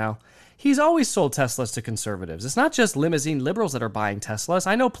conservatives now. He's always sold Teslas to conservatives. It's not just limousine liberals that are buying Teslas.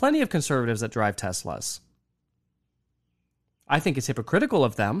 I know plenty of conservatives that drive Teslas. I think it's hypocritical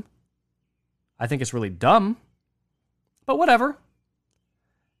of them. I think it's really dumb. But whatever.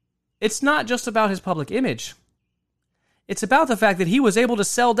 It's not just about his public image. It's about the fact that he was able to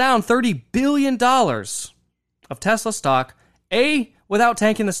sell down $30 billion of Tesla stock, A, without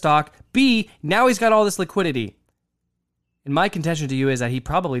tanking the stock, B, now he's got all this liquidity. And my contention to you is that he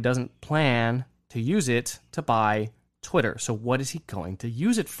probably doesn't plan to use it to buy Twitter. So what is he going to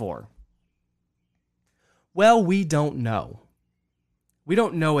use it for? Well, we don't know. We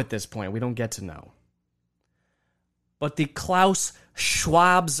don't know at this point. We don't get to know. But the Klaus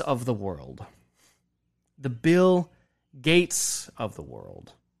Schwabs of the world, the Bill Gates of the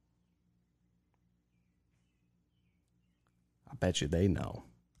world, I bet you they know.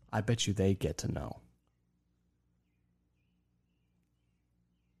 I bet you they get to know.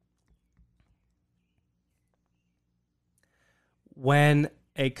 When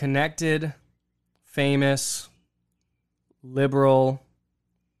a connected, famous, liberal,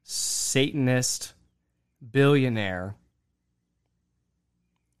 Satanist billionaire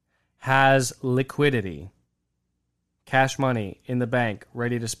has liquidity, cash money in the bank,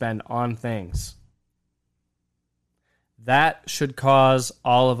 ready to spend on things, that should cause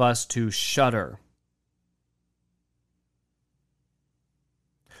all of us to shudder.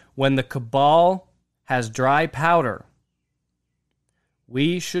 When the cabal has dry powder,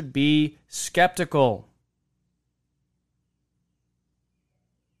 we should be skeptical.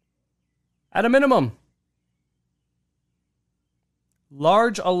 At a minimum,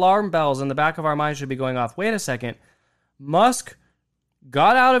 large alarm bells in the back of our mind should be going off. Wait a second. Musk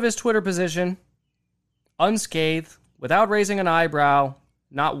got out of his Twitter position unscathed, without raising an eyebrow.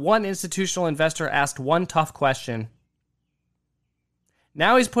 Not one institutional investor asked one tough question.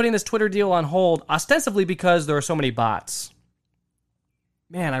 Now he's putting this Twitter deal on hold, ostensibly because there are so many bots.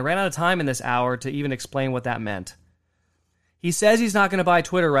 Man, I ran out of time in this hour to even explain what that meant. He says he's not going to buy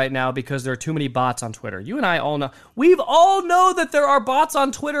Twitter right now because there are too many bots on Twitter. You and I all know. We've all know that there are bots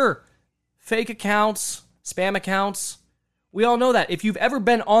on Twitter. Fake accounts, spam accounts. We all know that. If you've ever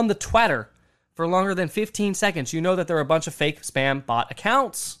been on the Twitter for longer than 15 seconds, you know that there are a bunch of fake spam bot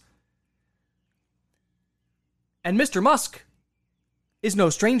accounts. And Mr. Musk is no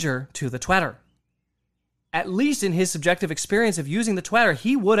stranger to the Twitter. At least in his subjective experience of using the Twitter,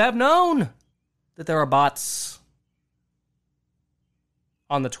 he would have known that there are bots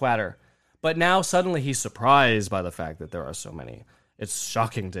on the Twitter. But now suddenly he's surprised by the fact that there are so many. It's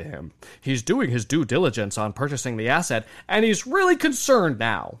shocking to him. He's doing his due diligence on purchasing the asset, and he's really concerned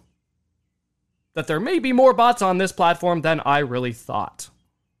now that there may be more bots on this platform than I really thought.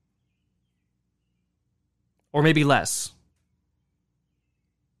 Or maybe less.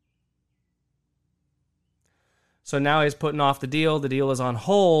 So now he's putting off the deal. The deal is on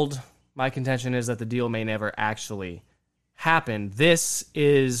hold. My contention is that the deal may never actually happen. This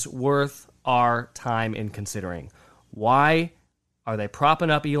is worth our time in considering. Why are they propping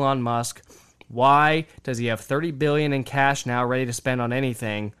up Elon Musk? Why does he have $30 billion in cash now ready to spend on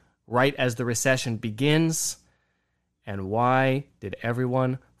anything right as the recession begins? And why did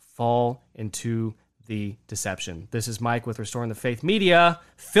everyone fall into the deception. This is Mike with Restoring the Faith Media,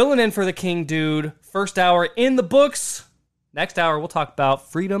 filling in for the King Dude. First hour in the books. Next hour, we'll talk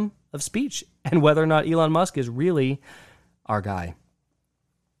about freedom of speech and whether or not Elon Musk is really our guy.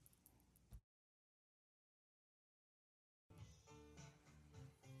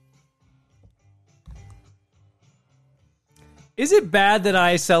 Is it bad that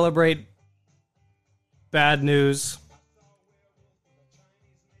I celebrate bad news?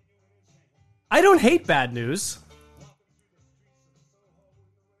 I don't hate bad news.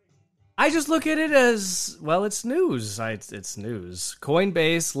 I just look at it as, well, it's news. It's news.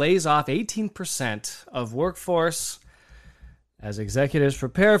 Coinbase lays off 18% of workforce as executives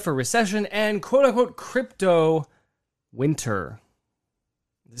prepare for recession and quote-unquote crypto winter.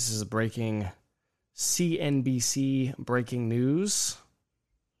 This is breaking CNBC breaking news.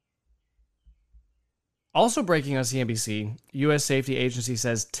 Also breaking on CNBC, U.S. safety agency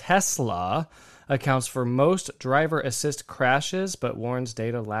says Tesla accounts for most driver assist crashes, but warns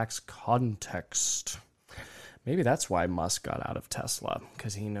data lacks context. Maybe that's why Musk got out of Tesla,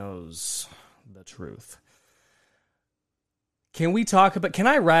 because he knows the truth. Can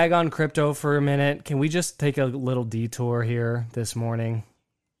I rag on crypto for a minute? Can we just take a little detour here this morning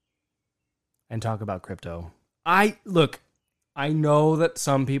and talk about crypto? I know that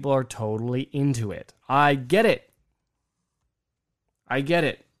some people are totally into it. I get it. I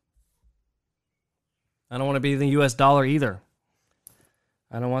don't want to be the US dollar either.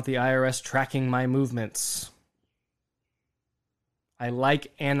 I don't want the IRS tracking my movements. I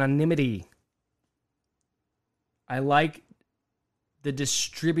like anonymity. I like the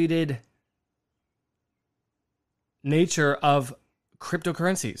distributed nature of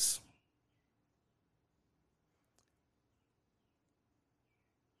cryptocurrencies.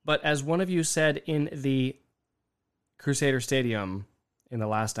 But as one of you said in the Crusader Stadium in the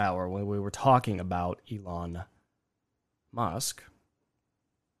last hour when we were talking about Elon Musk,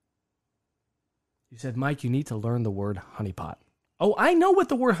 you said, Mike, you need to learn the word honeypot. Oh, I know what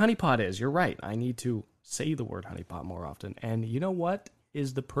the word honeypot is. You're right. I need to say the word honeypot more often. And you know what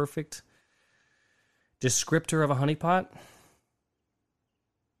is the perfect descriptor of a honeypot?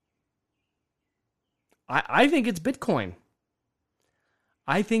 I think it's Bitcoin.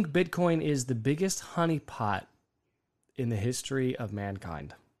 I think Bitcoin is the biggest honeypot in the history of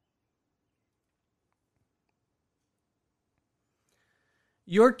mankind.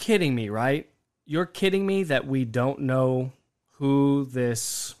 You're kidding me, right? You're kidding me that we don't know who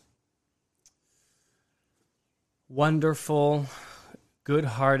this wonderful,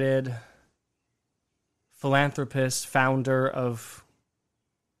 good-hearted philanthropist, founder of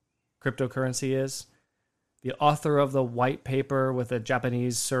cryptocurrency is? The author of the white paper with a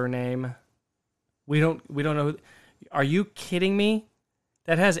Japanese surname. We don't know. Are you kidding me?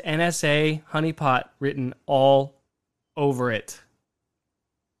 That has NSA honeypot written all over it.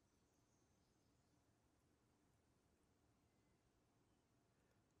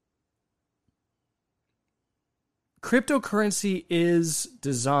 Cryptocurrency is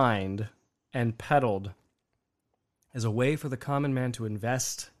designed and peddled as a way for the common man to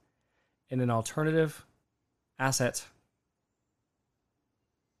invest in an alternative asset.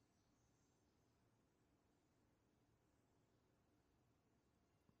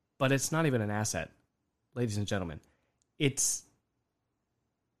 But it's not even an asset, ladies and gentlemen. It's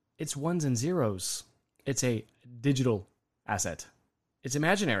ones and zeros. It's a digital asset. It's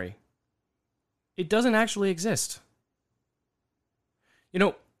imaginary. It doesn't actually exist. You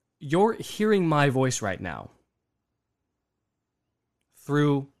know, you're hearing my voice right now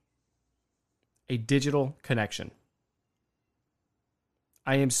through a digital connection.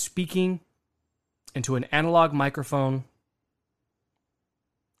 I am speaking into an analog microphone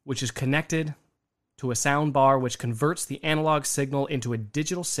which is connected to a sound bar which converts the analog signal into a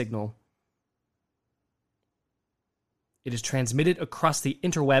digital signal. It is transmitted across the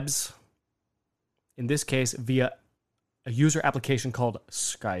interwebs, in this case via a user application called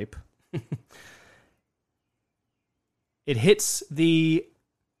Skype. It hits the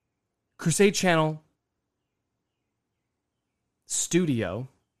Crusade Channel studio,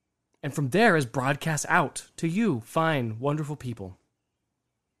 and from there is broadcast out to you, fine, wonderful people.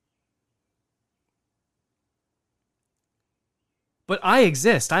 But I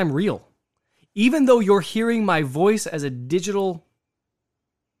exist. I'm real. Even though you're hearing my voice as a digital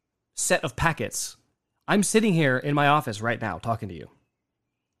set of packets, I'm sitting here in my office right now talking to you.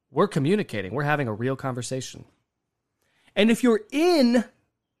 We're communicating. We're having a real conversation. And if you're in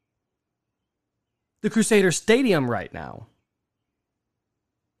the Crusader Stadium right now,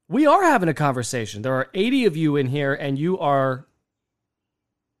 we are having a conversation. There are 80 of you in here, and you are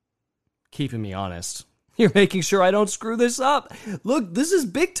keeping me honest. You're making sure I don't screw this up. Look, this is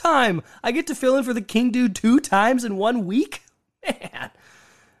big time. I get to fill in for the King Dude 2 times in 1 week? Man,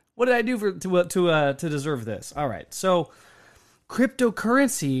 what did I do to deserve this? All right, so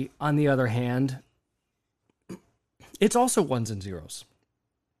cryptocurrency, on the other hand, it's also ones and zeros.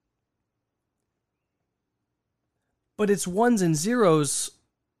 But it's ones and zeros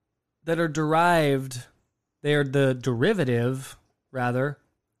that are derived, they are the derivative, rather,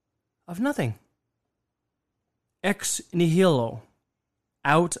 of nothing. Ex nihilo,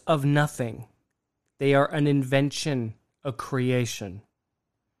 out of nothing. They are an invention, a creation,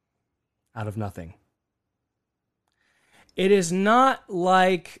 out of nothing. It is not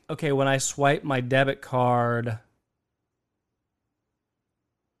like, okay, when I swipe my debit card,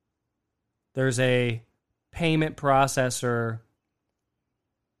 there's a payment processor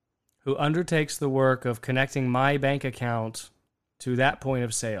who undertakes the work of connecting my bank account to that point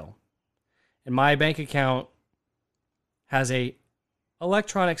of sale. And my bank account has a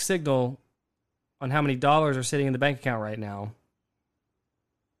electronic signal on how many dollars are sitting in the bank account right now.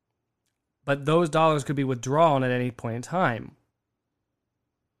 But those dollars could be withdrawn at any point in time.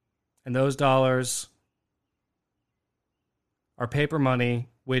 And those dollars are paper money,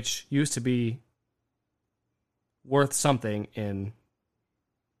 which used to be worth something in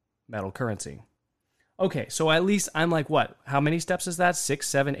metal currency. Okay, so at least I'm like, what? How many steps is that? 6,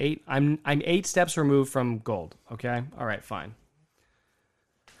 7, 8? I'm 8 steps removed from gold. Okay? All right, fine.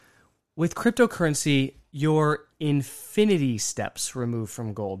 With cryptocurrency, you're infinity steps removed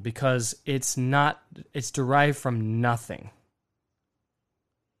from gold because it's derived from nothing.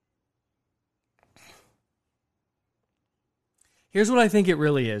 Here's what I think it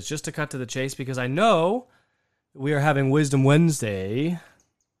really is, just to cut to the chase, because I know we are having Wisdom Wednesday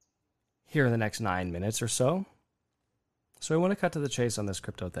here in the next 9 minutes or so. So I want to cut to the chase on this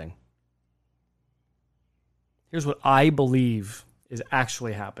crypto thing. Here's what I believe is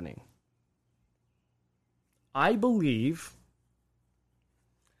actually happening. I believe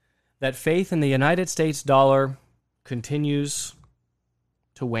that faith in the United States dollar continues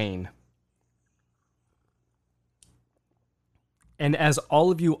to wane. And as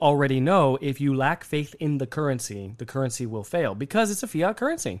all of you already know, if you lack faith in the currency will fail because it's a fiat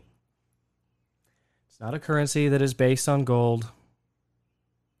currency. It's not a currency that is based on gold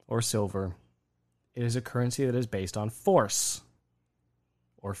or silver. It is a currency that is based on force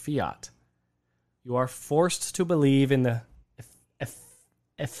or fiat. You are forced to believe in the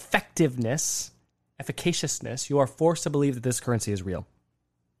effectiveness, efficaciousness. You are forced to believe that this currency is real.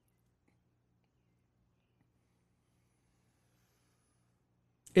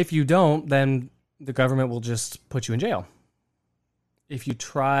 If you don't, then the government will just put you in jail. If you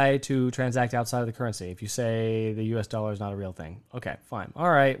try to transact outside of the currency, if you say the US dollar is not a real thing. Okay, fine. All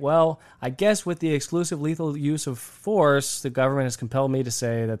right, well, I guess with the exclusive lethal use of force, the government has compelled me to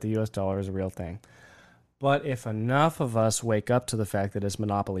say that the US dollar is a real thing. But if enough of us wake up to the fact that it's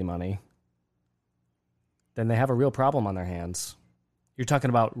monopoly money, then they have a real problem on their hands. You're talking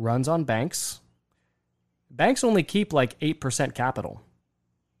about runs on banks. Banks only keep like 8% capital.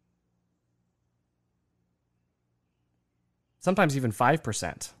 Sometimes even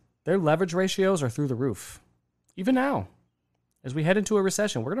 5%. Their leverage ratios are through the roof. Even now, as we head into a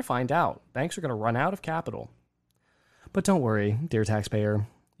recession, we're going to find out. Banks are going to run out of capital. But don't worry, dear taxpayer.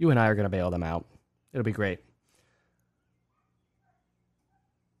 You and I are going to bail them out. It'll be great.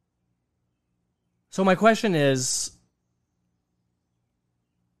 So my question is,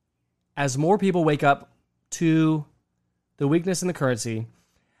 as more people wake up to the weakness in the currency,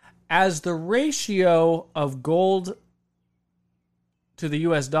 as the ratio of gold to the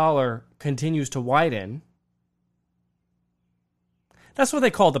US dollar continues to widen, that's what they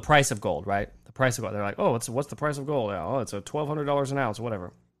call the price of gold, right? The price of gold. They're like, oh, what's the price of gold? Oh, it's $1,200 an ounce,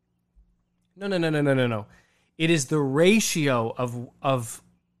 whatever. No. It is the ratio of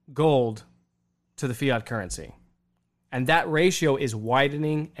gold to the fiat currency. And that ratio is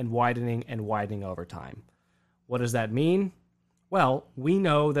widening and widening and widening over time. What does that mean? Well, we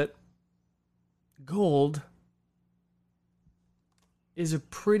know that gold is a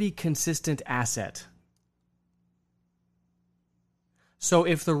pretty consistent asset. So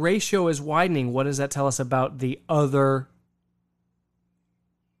if the ratio is widening, what does that tell us about the other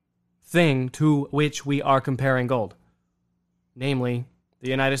thing to which we are comparing gold? Namely, the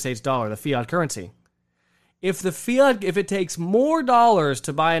United States dollar, the fiat currency. If it takes more dollars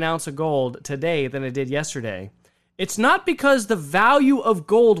to buy an ounce of gold today than it did yesterday, it's not because the value of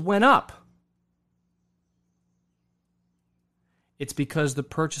gold went up. It's because the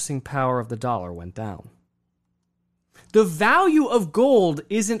purchasing power of the dollar went down. The value of gold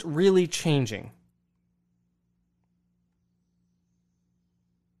isn't really changing.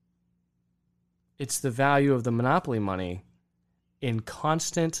 It's the value of the monopoly money in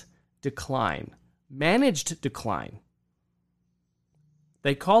constant decline, managed decline.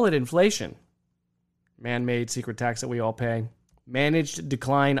 They call it inflation. Man-made secret tax that we all pay. Managed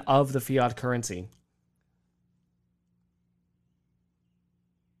decline of the fiat currency.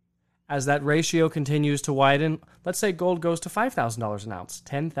 As that ratio continues to widen, let's say gold goes to $5,000 an ounce,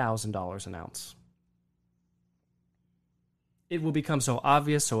 $10,000 an ounce. It will become so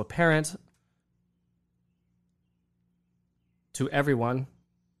obvious, so apparent to everyone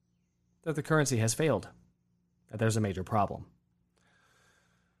that the currency has failed, that there's a major problem.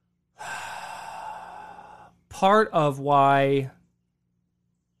 Part of why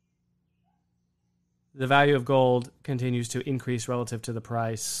the value of gold continues to increase relative to the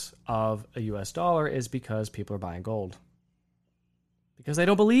price of a US dollar is because people are buying gold. Because they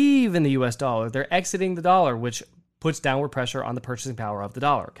don't believe in the US dollar. They're exiting the dollar, which puts downward pressure on the purchasing power of the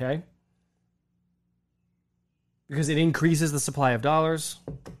dollar, okay? Because it increases the supply of dollars,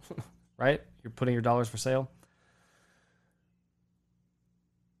 right? You're putting your dollars for sale.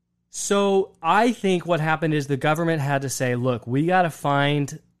 So I think what happened is the government had to say, look, we got to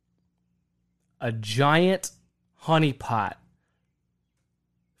find a giant honeypot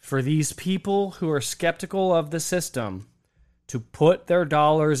for these people who are skeptical of the system to put their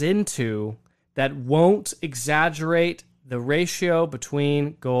dollars into that won't exaggerate the ratio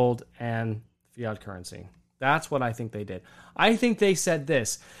between gold and fiat currency. That's what I think they did. I think they said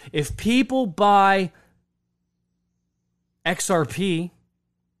this: if people buy XRP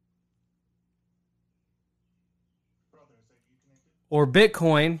or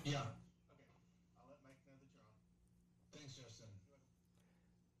Bitcoin,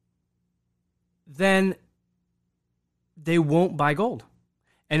 then they won't buy gold.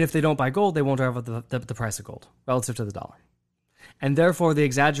 And if they don't buy gold, they won't have the price of gold relative to the dollar. And therefore, the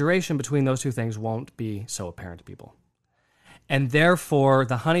exaggeration between those two things won't be so apparent to people. And therefore,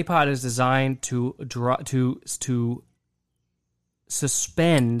 the honeypot is designed to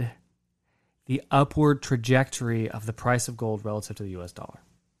suspend the upward trajectory of the price of gold relative to the US dollar.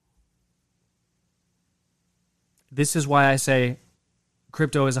 This is why I say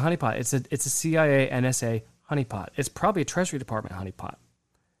crypto is a honeypot. It's a CIA, NSA honeypot. It's probably a Treasury Department honeypot.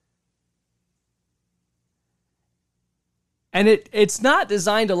 And it's not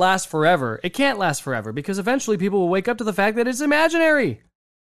designed to last forever. It can't last forever because eventually people will wake up to the fact that it's imaginary.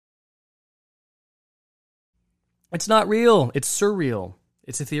 It's not real. It's surreal.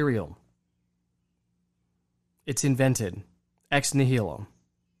 It's ethereal. It's invented. Ex nihilo.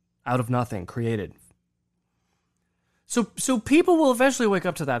 Out of nothing. Created. So people will eventually wake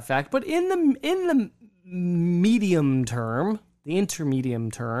up to that fact. But in the medium term, the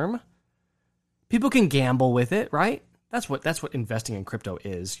intermedium term, people can gamble with it, right? That's what investing in crypto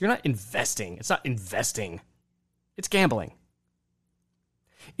is. You're not investing. It's not investing. It's gambling.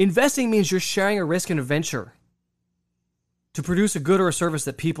 Investing means you're sharing a risk and a venture to produce a good or a service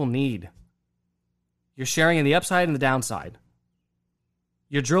that people need. You're sharing in the upside and the downside.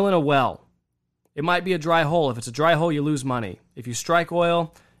 You're drilling a well. It might be a dry hole. If it's a dry hole, you lose money. If you strike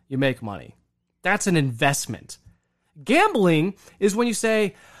oil, you make money. That's an investment. Gambling is when you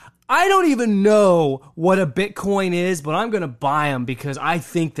say, I don't even know what a Bitcoin is, but I'm going to buy them because I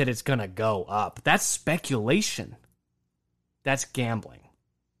think that it's going to go up. That's speculation. That's gambling.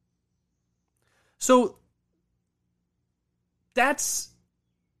 So that's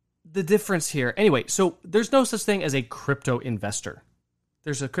the difference here. Anyway, so there's no such thing as a crypto investor.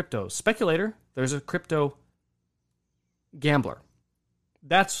 There's a crypto speculator. There's a crypto gambler.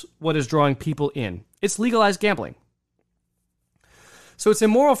 That's what is drawing people in. It's legalized gambling. So it's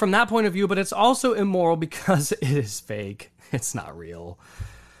immoral from that point of view, but it's also immoral because it is fake. It's not real.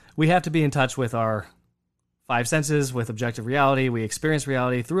 We have to be in touch with our five senses, with objective reality. We experience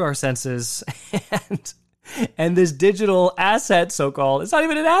reality through our senses. And this digital asset, so-called, it's not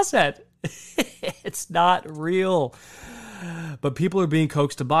even an asset. It's not real. But people are being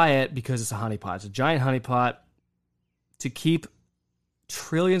coaxed to buy it because it's a honeypot. It's a giant honeypot to keep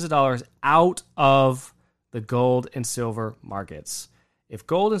trillions of dollars out of the gold and silver markets. If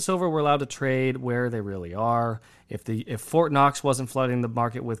gold and silver were allowed to trade where they really are, if Fort Knox wasn't flooding the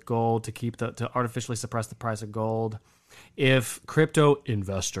market with gold to artificially suppress the price of gold, if crypto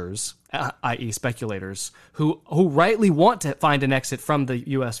investors, i.e. speculators, who rightly want to find an exit from the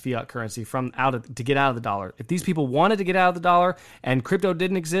U.S. fiat currency to get out of the dollar, if these people wanted to get out of the dollar and crypto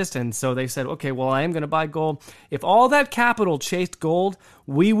didn't exist, and so they said, okay, well, I am going to buy gold. If all that capital chased gold,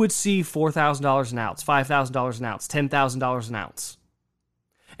 we would see $4,000 an ounce, $5,000 an ounce, $10,000 an ounce.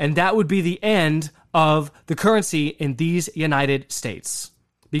 And that would be the end of the currency in these United States.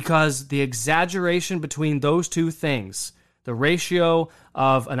 Because the exaggeration between those two things, the ratio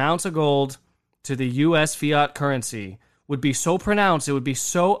of an ounce of gold to the U.S. fiat currency, would be so pronounced, it would be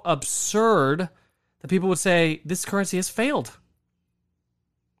so absurd that people would say, this currency has failed.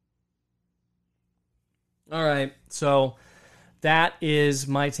 All right, so that is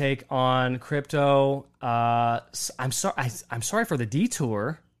my take on crypto. I'm sorry for the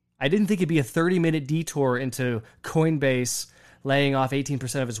detour. I didn't think it'd be a 30-minute detour into Coinbase laying off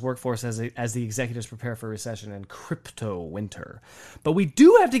 18% of its workforce as the executives prepare for recession and crypto winter. But we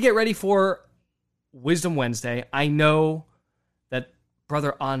do have to get ready for Wisdom Wednesday. I know that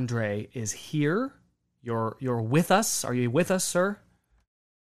Brother Andre is here. You're with us. Are you with us, sir?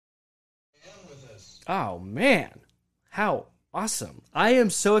 I am with us. Oh, man. How awesome. I am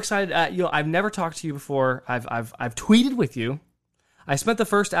so excited. I've never talked to you before. I've tweeted with you. I spent the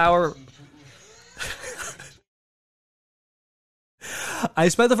first hour...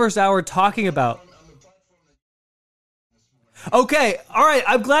 talking about... Okay, all right.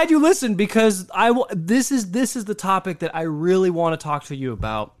 I'm glad you listened because this is the topic that I really want to talk to you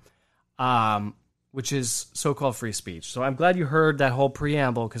about, which is so-called free speech. So I'm glad you heard that whole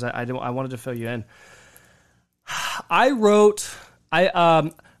preamble because I wanted to fill you in. I wrote,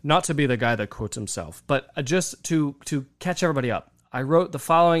 not to be the guy that quotes himself, but just to catch everybody up. I wrote the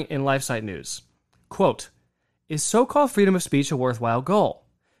following in LifeSite News. Quote, is so-called freedom of speech a worthwhile goal?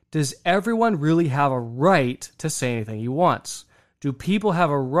 Does everyone really have a right to say anything he wants? Do people have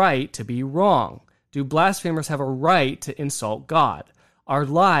a right to be wrong? Do blasphemers have a right to insult God? Are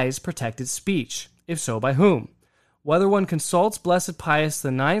lies protected speech? If so, by whom? Whether one consults Blessed Pius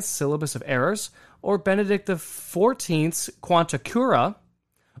IX's Syllabus of Errors, or Benedict XIV's Quanta Cura,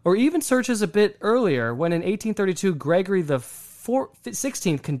 or even searches a bit earlier when in 1832 Gregory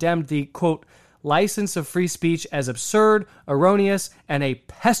XVI condemned the, quote, license of free speech as absurd, erroneous, and a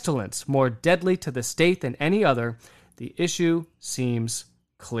pestilence more deadly to the state than any other, the issue seems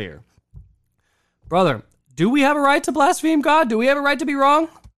clear. Brother, do we have a right to blaspheme God? Do we have a right to be wrong?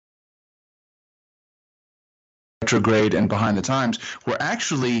 Retrograde and behind the times were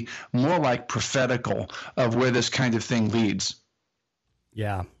actually more like prophetical of where this kind of thing leads.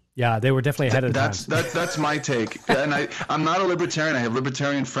 Yeah, they were definitely ahead of the times. That's my take. And I'm not a libertarian. I have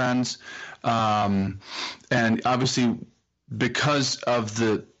libertarian friends. And obviously, because of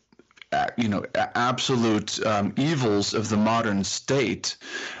the absolute evils of the modern state,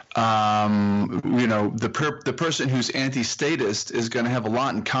 the person who's anti-statist is going to have a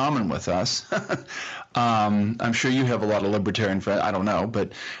lot in common with us. I'm sure you have a lot of libertarian friends. I don't know,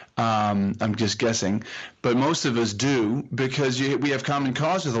 but I'm just guessing. But most of us do because we have common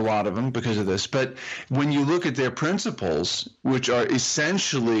cause with a lot of them because of this. But when you look at their principles, which are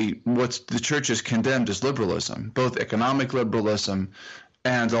essentially what the church has condemned as liberalism, both economic liberalism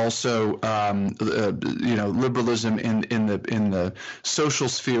and also liberalism in the social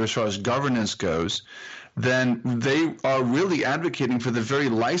sphere as far as governance goes, then they are really advocating for the very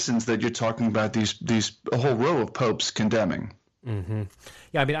license that you're talking about, these a whole row of popes condemning. Mm-hmm.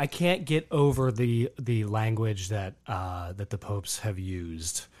 Yeah, I mean, I can't get over the language that the popes have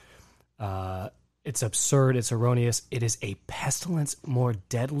used. It's absurd. It's erroneous. It is a pestilence more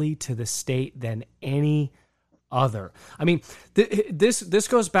deadly to the state than any other. I mean, this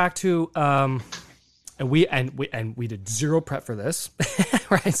goes back to and we did zero prep for this,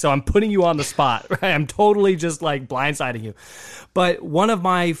 right? So I'm putting you on the spot, right? I'm totally just like blindsiding you. But one of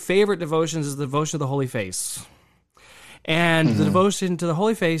my favorite devotions is the devotion of the Holy Face. And the devotion to the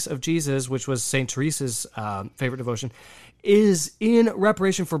Holy Face of Jesus, which was St. Teresa's favorite devotion, is in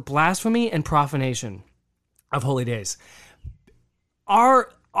reparation for blasphemy and profanation of holy days.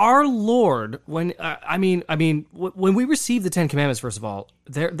 Our Lord, when when we receive the Ten Commandments, first of all,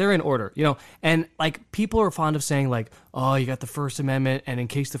 they're in order, and like people are fond of saying like, oh, you got the First Amendment, and in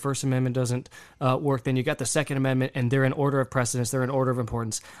case the First Amendment doesn't work, then you got the Second Amendment, and they're in order of precedence, they're in order of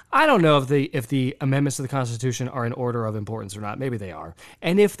importance. I don't know if the amendments to the Constitution are in order of importance or not. Maybe they are,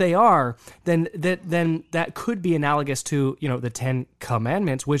 and if they are, then that could be analogous to the Ten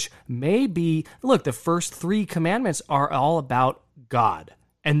Commandments, which may be. Look, the first three commandments are all about God.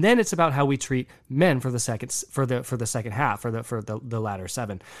 And then it's about how we treat men for the second half, for the latter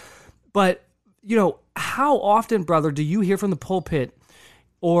seven. But how often, brother, do you hear from the pulpit,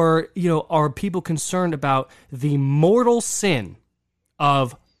 or, are people concerned about the mortal sin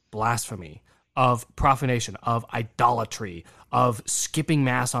of blasphemy, of profanation, of idolatry, of skipping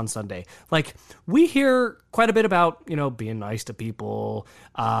mass on Sunday? Like, we hear quite a bit about, being nice to people.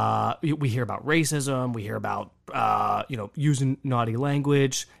 We hear about racism. We hear about, using naughty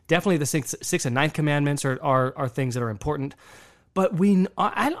language. Definitely the sixth and ninth commandments are things that are important. But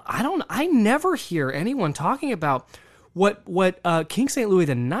I never hear anyone talking about what King St. Louis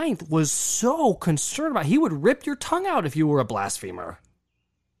IX was so concerned about. He would rip your tongue out if you were a blasphemer.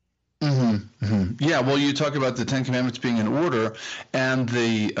 Mm-hmm, mm-hmm. Yeah, well, you talk about the Ten Commandments being in order, and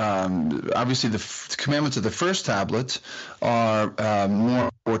the obviously the commandments of the first tablet are more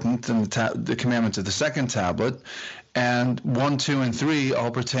important than the commandments of the second tablet. And 1, 2, and 3 all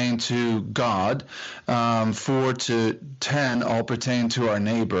pertain to God. 4 to 10 all pertain to our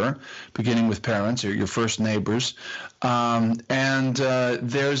neighbor, beginning with parents or your first neighbors. There's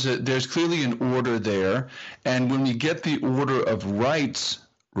clearly an order there. And when we get the order of rights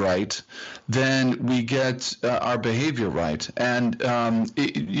right, then we get our behavior right. And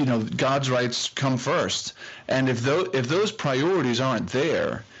God's rights come first. And if those priorities aren't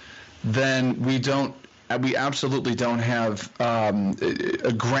there, then we absolutely don't have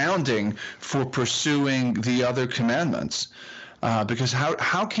a grounding for pursuing the other commandments, because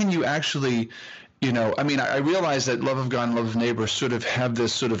how can you actually, I realize that love of God and love of neighbor sort of have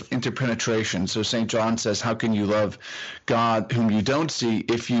this sort of interpenetration. So St. John says, how can you love God whom you don't see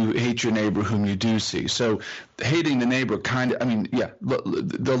if you hate your neighbor whom you do see? So hating the neighbor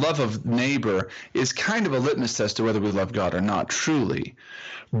the love of neighbor is kind of a litmus test to whether we love God or not, truly.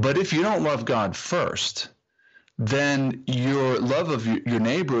 But if you don't love God first, then your love of your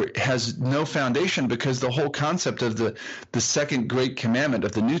neighbor has no foundation, because the whole concept of the second great commandment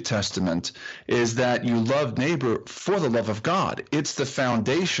of the New Testament is that you love neighbor for the love of God. It's the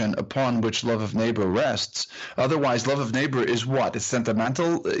foundation upon which love of neighbor rests. Otherwise, love of neighbor is what? It's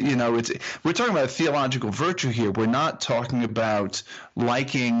sentimental. We're talking about a theological virtue here. We're not talking about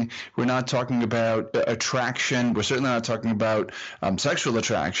liking. We're not talking about attraction. We're certainly not talking about sexual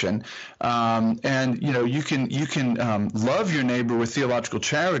attraction. You can love your neighbor with theological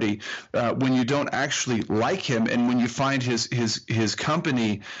charity when you don't actually like him, and when you find his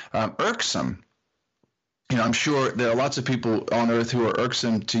company irksome. I'm sure there are lots of people on earth who are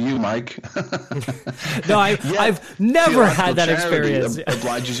irksome to you, Mike. No, I've never had that experience.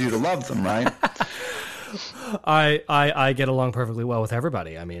 Obliges you to love them, right? I get along perfectly well with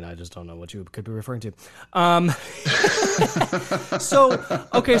everybody. I mean, I just don't know what you could be referring to. So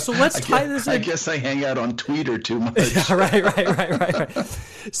let's tie this in. I guess I hang out on Twitter too much. Yeah, right.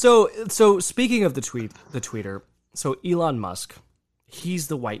 So speaking of the tweeter, so Elon Musk, he's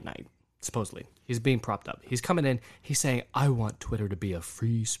the white knight, supposedly. He's being propped up. He's coming in. He's saying, I want Twitter to be a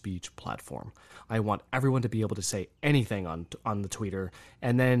free speech platform. I want everyone to be able to say anything on the tweeter.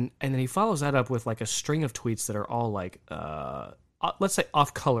 And then he follows that up with like a string of tweets that are all like, let's say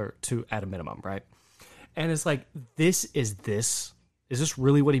off color at a minimum, right? And it's like, is this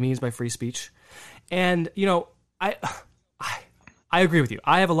really what he means by free speech? And, I agree with you.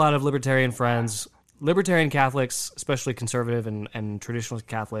 I have a lot of libertarian friends. Libertarian Catholics, especially conservative and traditional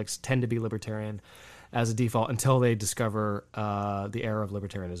Catholics, tend to be libertarian as a default until they discover the error of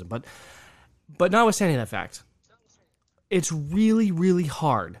libertarianism. But notwithstanding that fact, it's really, really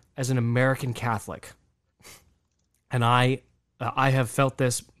hard as an American Catholic, and I have felt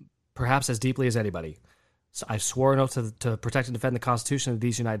this perhaps as deeply as anybody. So I swore an oath to protect and defend the Constitution of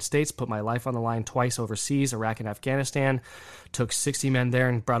these United States, put my life on the line twice overseas, Iraq and Afghanistan, took 60 men there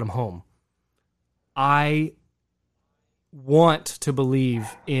and brought them home. I want to believe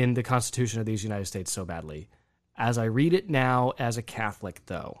in the Constitution of these United States so badly. As I read it now as a Catholic,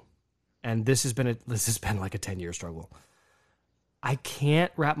 though, and this has been like a 10-year struggle, I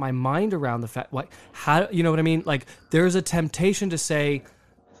can't wrap my mind around the fact, how, you know what I mean? Like, there's a temptation to say,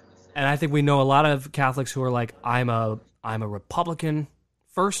 and I think we know a lot of Catholics who are like, I'm a Republican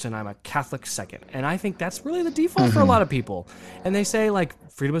first and I'm a Catholic second. And I think that's really the default for a lot of people. And they say, like,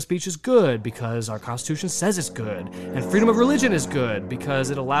 freedom of speech is good because our Constitution says it's good. And freedom of religion is good because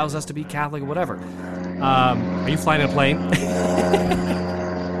it allows us to be Catholic or whatever. Are you flying in a plane?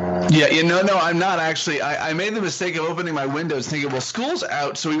 Yeah, no, I'm not actually. I made the mistake of opening my windows thinking, well, school's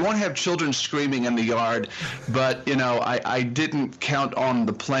out, so we won't have children screaming in the yard. But, I didn't count on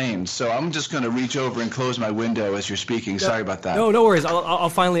the plane. So I'm just going to reach over and close my window as you're speaking. Sorry about that. No worries. I'll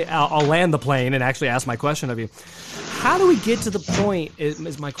land the plane and actually ask my question of you. How do we get to the point,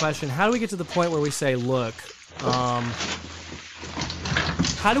 is my question, how do we get to the point where we say, look,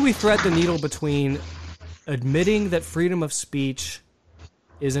 how do we thread the needle between admitting that freedom of speech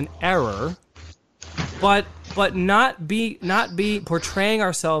is an error, but not be portraying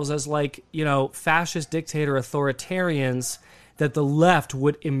ourselves as like, fascist dictator authoritarians that the left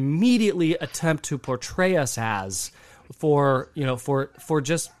would immediately attempt to portray us as for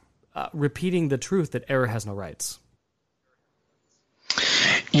just repeating the truth that error has no rights?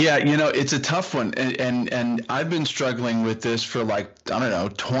 Yeah, it's a tough one. And I've been struggling with this for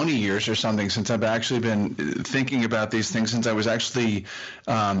 20 years or something, since I've actually been thinking about these things since I was actually,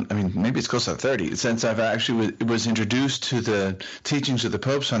 maybe it's close to 30, since I've actually was introduced to the teachings of the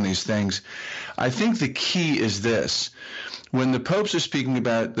popes on these things. I think the key is this. When the popes are speaking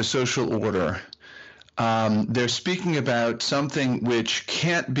about the social order, they're speaking about something which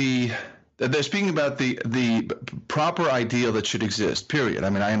can't be... They're speaking about the proper ideal that should exist. Period.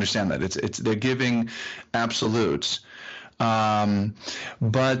 I mean, I understand that they're giving absolutes,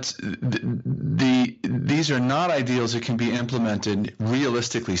 but these are not ideals that can be implemented,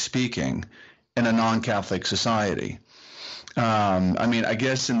 realistically speaking, in a non-Catholic society. I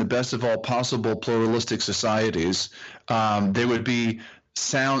guess in the best of all possible pluralistic societies, there would be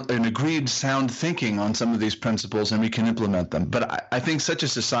agreed sound thinking on some of these principles, and we can implement them. But I think such a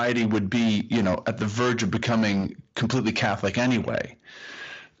society would be, at the verge of becoming completely Catholic anyway.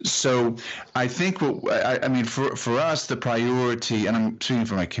 So I think for us, the priority, and I'm speaking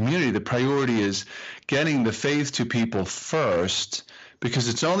for my community, the priority is getting the faith to people first, because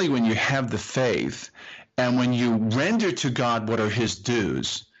it's only when you have the faith and when you render to God what are his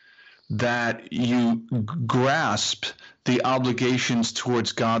dues that you grasp the obligations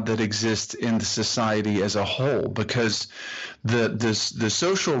towards God that exist in the society as a whole, because the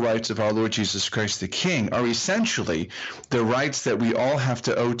social rights of our Lord Jesus Christ the King are essentially the rights that we all have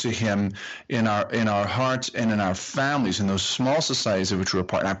to owe to him in our hearts and in our families, in those small societies of which we're a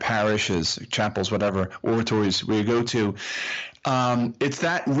part, in our parishes, chapels, whatever, oratories we go to. It's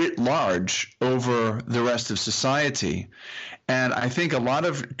that writ large over the rest of society. And I think a lot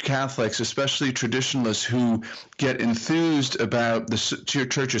of Catholics, especially traditionalists who get enthused about the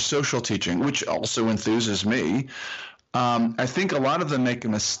Church's social teaching, which also enthuses me, I think a lot of them make a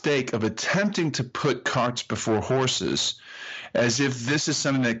mistake of attempting to put carts before horses, as if this is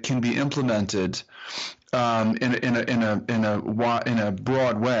something that can be implemented in a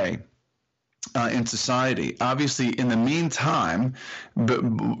broad way. In society. Obviously, in the meantime,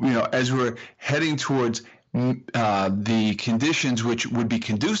 as we're heading towards the conditions which would be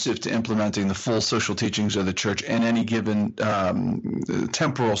conducive to implementing the full social teachings of the Church in any given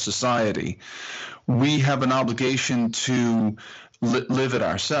temporal society, we have an obligation to live it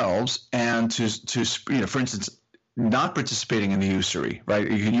ourselves and to for instance, not participating in the usury,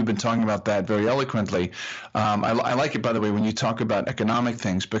 right? You've been talking about that very eloquently. I like it, by the way, when you talk about economic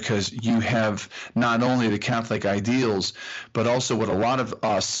things, because you have not only the Catholic ideals, but also what a lot of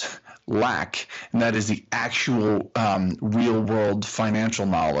us lack, and that is the actual real-world financial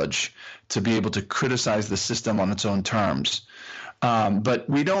knowledge to be able to criticize the system on its own terms. But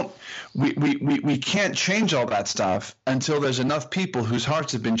we can't change all that stuff until there's enough people whose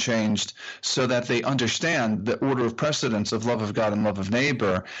hearts have been changed so that they understand the order of precedence of love of God and love of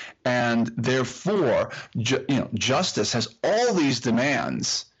neighbor, and therefore, justice has all these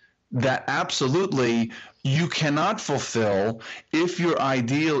demands that absolutely you cannot fulfill if your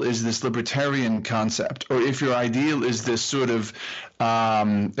ideal is this libertarian concept, or if your ideal is this sort of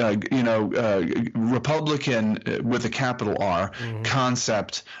Republican with a capital R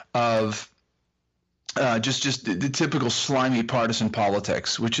concept of just the typical slimy partisan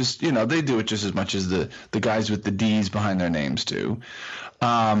politics, which is, they do it just as much as the guys with the D's behind their names do.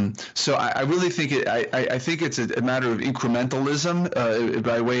 So I really think I think it's a matter of incrementalism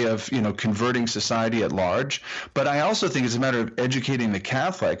by way of converting society at large. But I also think it's a matter of educating the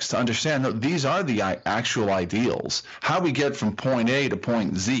Catholics to understand that these are the actual ideals. How we get from point A to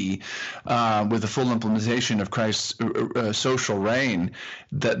point Z with the full implementation of Christ's social reign,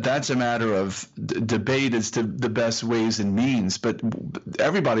 that's a matter of debate as to the best ways and means. But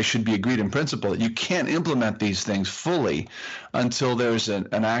everybody should be agreed in principle that you can't implement these things fully until there's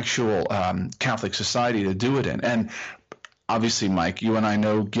an actual Catholic society to do it in. And obviously, Mike, you and I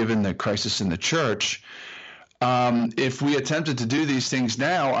know, given the crisis in the Church, if we attempted to do these things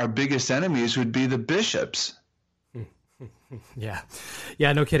now, our biggest enemies would be the bishops. Yeah,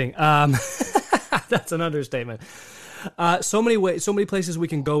 no kidding. That's an understatement. So many ways, so many places we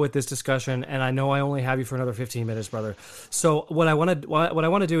can go with this discussion, and I know I only have you for another 15 minutes, brother. So what I want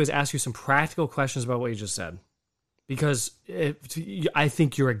to do is ask you some practical questions about what you just said. because I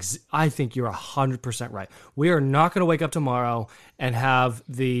think you're 100% right. We are not going to wake up tomorrow and have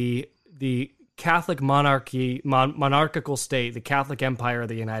the Catholic monarchical state, the Catholic Empire of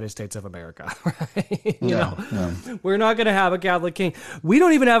the United States of America. Right? No. We're not going to have a Catholic king. We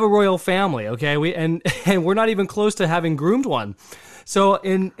don't even have a royal family. Okay, and we're not even close to having groomed one. So,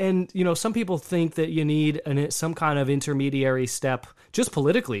 and some people think that you need some kind of intermediary step, just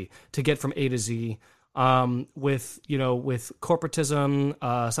politically, to get from A to Z. With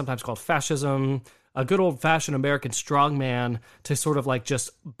corporatism, sometimes called fascism, a good old-fashioned American strongman to sort of like just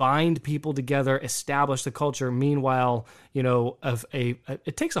bind people together, establish the culture. Meanwhile,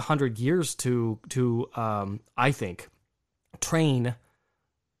 it takes 100 years to I think, train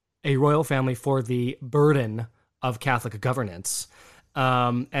a royal family for the burden of Catholic governance.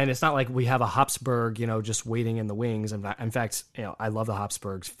 And it's not like we have a Habsburg, just waiting in the wings. In fact, I love the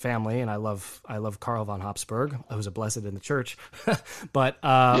Habsburg family, and I love Karl von Habsburg, who's a blessed in the church. But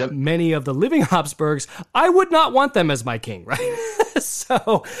Many of the living Habsburgs, I would not want them as my king, right?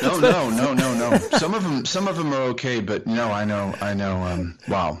 So no. Some of them are okay, but I know.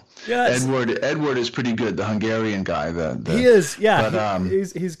 Wow. Yes. Edward is pretty good. The Hungarian guy. He is. Yeah. But,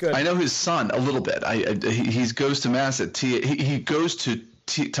 he's good. I know his son a little bit. He goes to mass at he goes to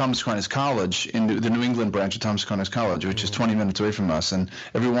Thomas Aquinas College in the New England branch of Thomas Aquinas College, which is 20 minutes away from us. And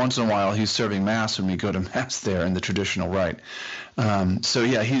every once in a while, he's serving mass when we go to mass there in the traditional rite.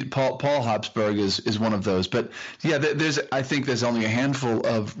 Paul Habsburg is one of those. But yeah, I think there's only a handful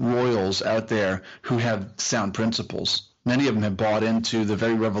of royals out there who have sound principles. Many of them have bought into the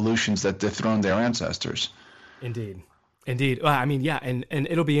very revolutions that dethroned their ancestors. Indeed. Well, I mean, yeah, and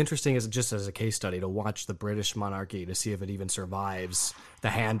it'll be interesting as a case study to watch the British monarchy to see if it even survives the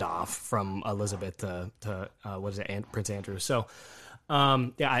handoff from Elizabeth to Prince Andrew. So,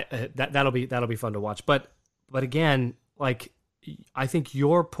 that'll be fun to watch. But again, like, I think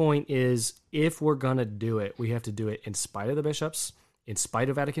your point is, if we're gonna do it, we have to do it in spite of the bishops, in spite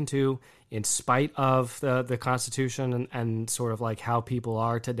of Vatican II, in spite of the Constitution and sort of like how people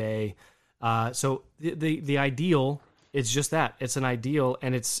are today. So the ideal. It's just that. It's an ideal,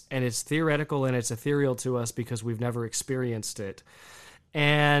 and it's theoretical, and it's ethereal to us because we've never experienced it.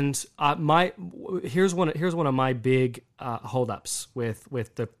 And here's one of my big holdups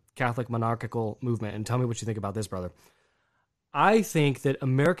with the Catholic monarchical movement. And tell me what you think about this, brother. I think that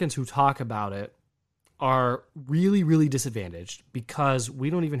Americans who talk about it are really, really disadvantaged because we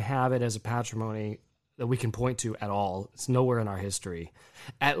don't even have it as a patrimony that we can point to at all. It's nowhere in our history.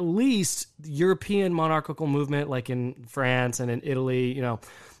 At least the European monarchical movement, like in France and in Italy,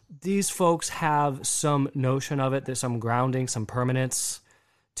 these folks have some notion of it. There's some grounding, some permanence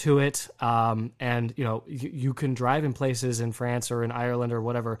to it. And you can drive in places in France or in Ireland or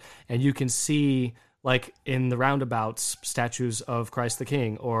whatever, and you can see, like in the roundabouts, statues of Christ the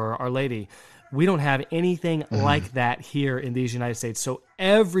King or Our Lady. We don't have anything like that here in these United States. So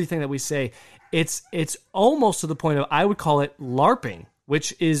everything that we say, it's almost to the point of, I would call it LARPing,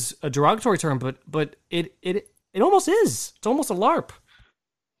 which is a derogatory term, but it almost is. It's almost a LARP.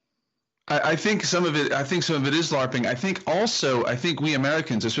 I think some of it is LARPing. I think we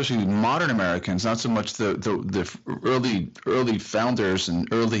Americans, especially modern Americans, not so much the early founders and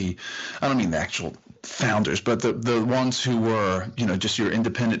early, I don't mean the actual founders, but the ones who were, just your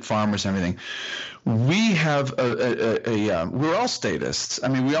independent farmers and everything. We have we're all statists. I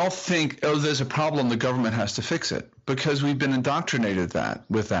mean, we all think, there's a problem, the government has to fix it, because we've been indoctrinated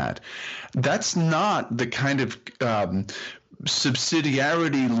with that. That's not the kind of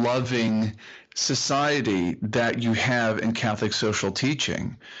subsidiarity-loving society that you have in Catholic social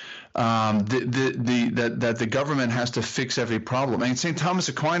teaching. That the government has to fix every problem. I mean, St. Thomas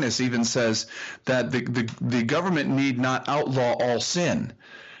Aquinas even says that the government need not outlaw all sin.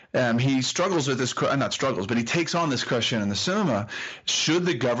 He struggles with this, not struggles, but he takes on this question in the Summa: should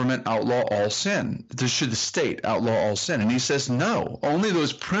the government outlaw all sin? Should the state outlaw all sin? And he says no, only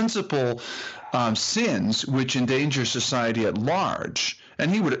those principal sins which endanger society at large. And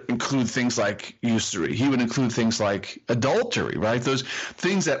he would include things like usury. He would include things like adultery, right? Those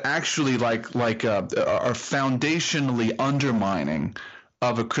things that actually are foundationally undermining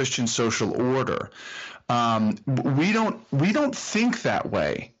of a Christian social order. We don't think that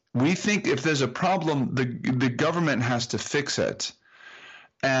way. We think if there's a problem, the government has to fix it.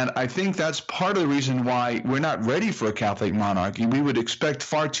 And I think that's part of the reason why we're not ready for a Catholic monarchy. We would expect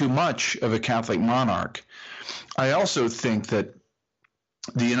far too much of a Catholic monarch. I also think that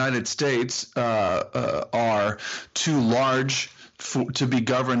the United States are too large to be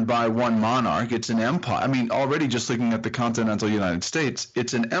governed by one monarch. It's an empire. I mean, already just looking at the continental United States,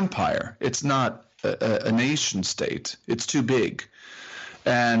 it's an empire. It's not a nation state. It's too big.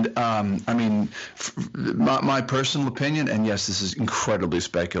 And I mean, my personal opinion, and yes, this is incredibly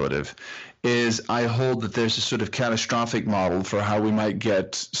speculative, is I hold that there's a sort of catastrophic model for how we might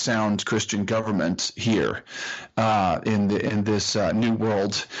get sound Christian government here in this new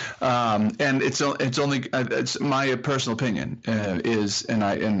world. And it's my personal opinion I'd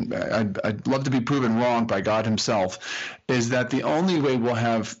love to be proven wrong by God Himself, is that the only way we'll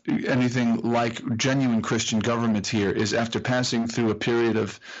have anything like genuine Christian government here is after passing through a period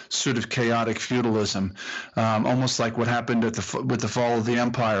of sort of chaotic feudalism, almost like what happened with the fall of the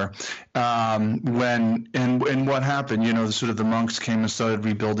empire. When what happened, the monks came and started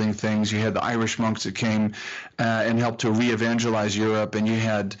rebuilding things. You had the Irish monks that came and helped to re-evangelize Europe, and you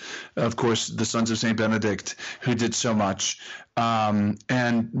had, of course, the Sons of Saint Benedict who did so much. And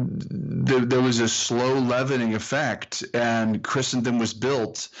there was a slow leavening effect, and Christendom was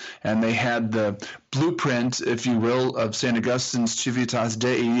built, and they had the blueprint, if you will, of St. Augustine's Civitas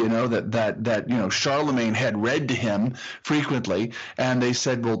Dei, that Charlemagne had read to him frequently, and they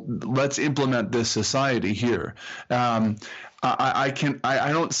said, well, let's implement this society here.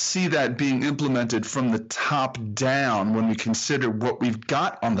 I don't see that being implemented from the top down when we consider what we've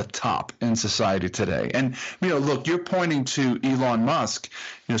got on the top in society today. And look, you're pointing to Elon Musk.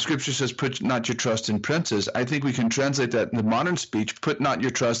 Scripture says, "Put not your trust in princes." I think we can translate that in the modern speech: "Put not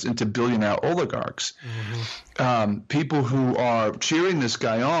your trust into billionaire oligarchs." Mm-hmm. People who are cheering this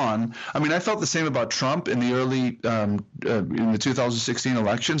guy on. I mean, I felt the same about Trump in the early in the 2016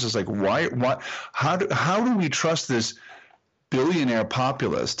 elections. It's like, why? What? How do we trust this billionaire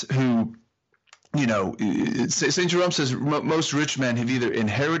populist who, St. Jerome says most rich men have either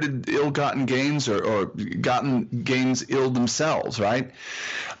inherited ill-gotten gains or gotten gains ill themselves, right?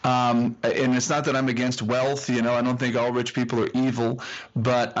 And it's not that I'm against wealth, I don't think all rich people are evil,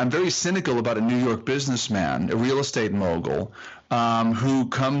 but I'm very cynical about a New York businessman, a real estate mogul, who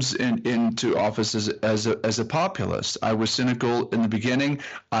comes into office as a populist. I was cynical in the beginning.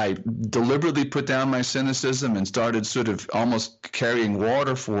 I deliberately put down my cynicism and started sort of almost carrying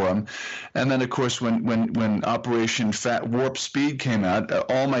water for him. And then, of course, when Operation Warp Speed came out,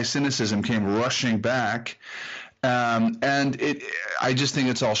 all my cynicism came rushing back. I just think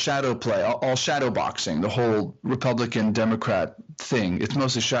it's all shadow play, all shadow boxing, the whole Republican Democrat thing. It's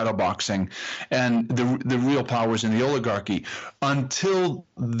mostly shadow boxing, and the real powers in the oligarchy. Until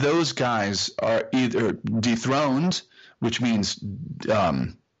those guys are either dethroned, which means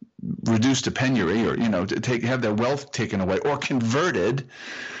reduced to penury, or have their wealth taken away, or converted,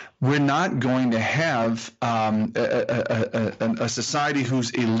 we're not going to have a society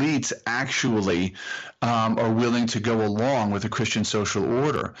whose elites actually are willing to go along with the Christian social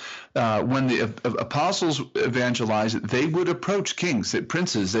order. When the apostles evangelized, they would approach kings,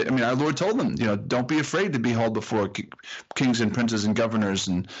 princes. Our Lord told them, don't be afraid to be hauled before kings and princes and governors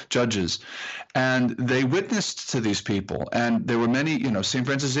and judges. And they witnessed to these people. And there were many, St.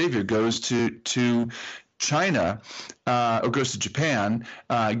 Francis Xavier goes to China, or goes to Japan,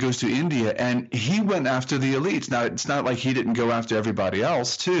 goes to India, and he went after the elites. Now, it's not like he didn't go after everybody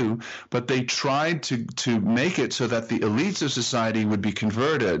else too, but they tried to make it so that the elites of society would be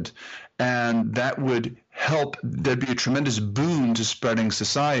converted, and that would help. There'd be a tremendous boon to spreading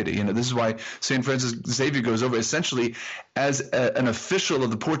society. This is why St. Francis Xavier goes over essentially as an official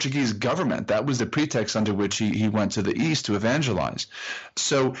of the Portuguese government. That was the pretext under which he went to the East to evangelize.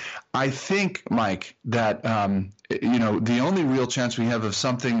 So I think, Mike, that the only real chance we have of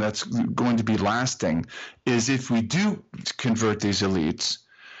something that's going to be lasting is if we do convert these elites.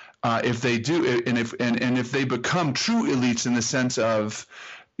 If they do, and if they become true elites in the sense of,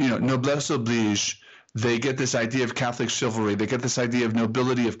 noblesse oblige. They get this idea of Catholic chivalry. They get this idea of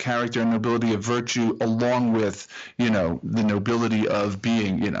nobility of character and nobility of virtue, along with, the nobility of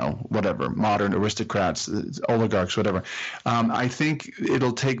being, whatever, modern aristocrats, oligarchs, whatever. I think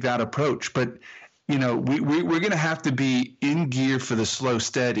it'll take that approach. But, we're going to have to be in gear for the slow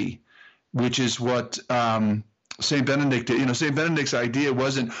steady, which is what St. Benedict did. St. Benedict's idea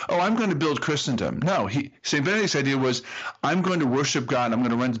wasn't, I'm going to build Christendom. No, St. Benedict's idea was, I'm going to worship God. I'm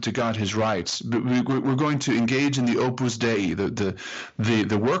going to render to God His rights. We're going to engage in the Opus Dei,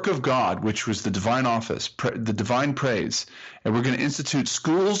 the work of God, which was the divine office, the divine praise. And we're going to institute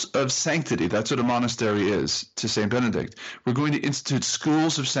schools of sanctity. That's what a monastery is to St. Benedict. We're going to institute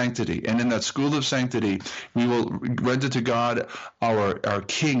schools of sanctity. And in that school of sanctity, we will render to God, our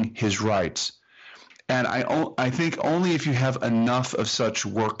King, His rights. And I think only if you have enough of such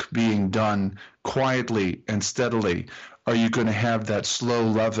work being done quietly and steadily are you going to have that slow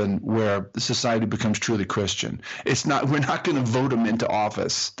leaven where society becomes truly Christian. We're not going to vote them into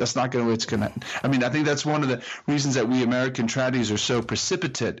office. That's not going to, I think that's one of the reasons that we American tradies are so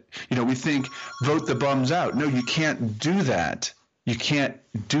precipitate. We think vote the bums out. No, you can't do that. You can't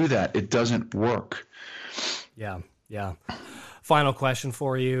do that. It doesn't work. Yeah. Final question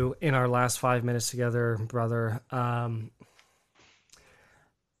for you in our last 5 minutes together, brother.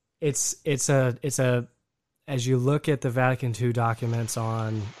 It's as you look at the Vatican II documents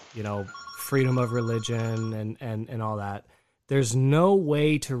on, freedom of religion and all that, there's no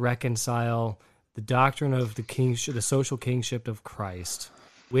way to reconcile the doctrine of the kingship, the social kingship of Christ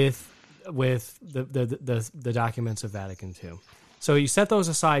with the documents of Vatican II. So you set those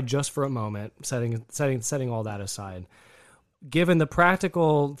aside just for a moment, setting all that aside. Given the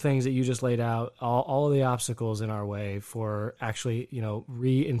practical things that you just laid out, all of the obstacles in our way for actually,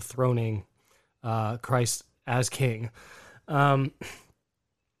 re-enthroning Christ as king, a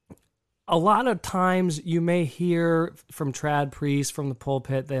lot of times you may hear from trad priests from the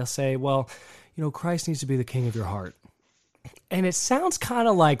pulpit, they'll say, well, Christ needs to be the king of your heart. And it sounds kind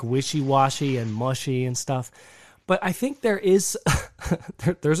of like wishy-washy and mushy and stuff. But I think there is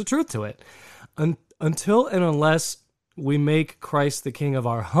there's a truth to it. Until and unless we make Christ the king of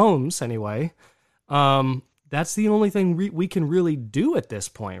our homes, anyway, that's the only thing we can really do at this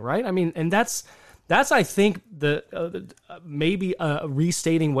point, right? I mean, and that's I think maybe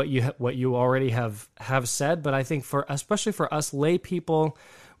restating what you already have said. But I think especially for us lay people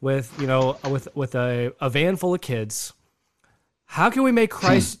with a van full of kids, how can we make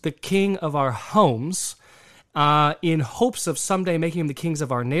Christ the king of our homes? In hopes of someday making him the kings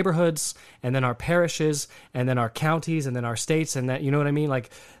of our neighborhoods, and then our parishes, and then our counties, and then our states, and that, you know what I mean? Like,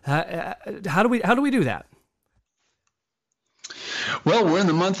 how do we do that? Well, we're in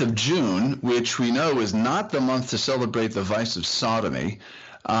the month of June, which we know is not the month to celebrate the vice of sodomy,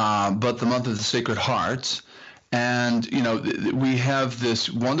 but the month of the Sacred Heart. And, we have this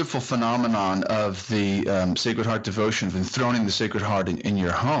wonderful phenomenon of the Sacred Heart devotion, of enthroning the Sacred Heart in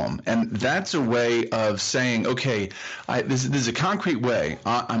your home. And that's a way of saying, okay, this is a concrete way.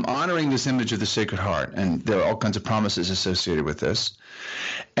 I'm honoring this image of the Sacred Heart, and there are all kinds of promises associated with this.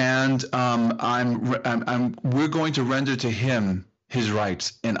 And we're going to render to him his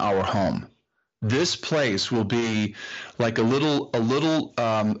rights in our home. This place will be like a little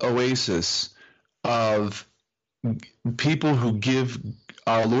oasis of people who give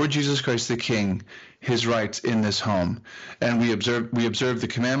our Lord Jesus Christ the King his rights in this home. And we observe the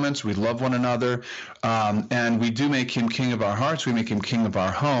commandments, we love one another, and we do make him king of our hearts, we make him king of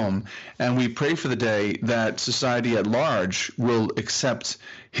our home, and we pray for the day that society at large will accept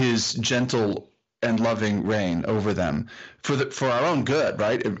his gentle and loving reign over them for our own good,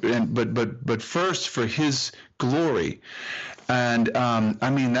 right? But first for his glory. And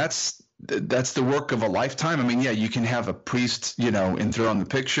that's the work of a lifetime. I mean, yeah, you can have a priest, enthrone the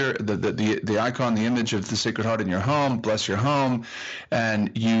picture, the icon, the image of the Sacred Heart in your home, bless your home,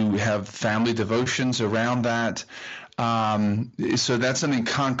 and you have family devotions around that. So that's something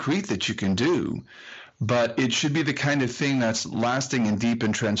concrete that you can do. But it should be the kind of thing that's lasting and deep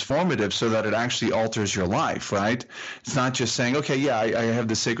and transformative so that it actually alters your life, right? It's not just saying, okay, yeah, I have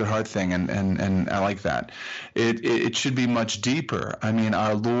the Sacred Heart thing and I like that. It should be much deeper. I mean,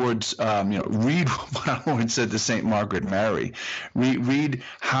 our Lord's, read what our Lord said to St. Margaret Mary. Read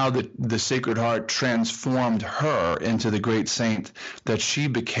how the Sacred Heart transformed her into the great saint that she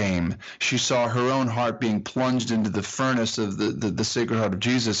became. She saw her own heart being plunged into the furnace of the Sacred Heart of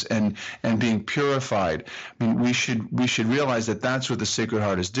Jesus and being purified. I mean, we should realize that that's what the Sacred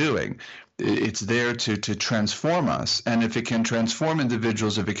Heart is doing. It's there to transform us. And if it can transform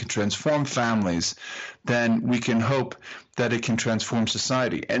individuals, if it can transform families, then we can hope that it can transform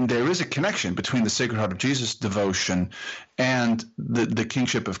society. And there is a connection between the Sacred Heart of Jesus devotion and the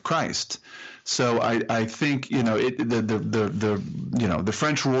kingship of Christ. So I think the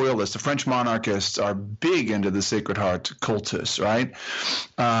French royalists, the French monarchists are big into the Sacred Heart cultus, right?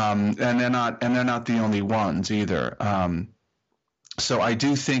 And they're not the only ones either. So I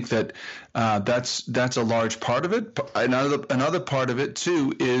do think that that's a large part of it. Another part of it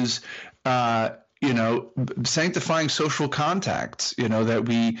too is sanctifying social contacts.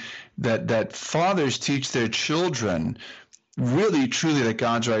 That fathers teach their children really truly that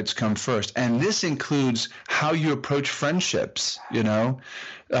God's rights come first, and this includes how you approach friendships. We don't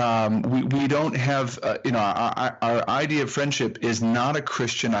have our idea of friendship is not a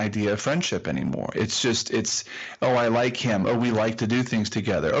Christian idea of friendship anymore. It's I like him, we like to do things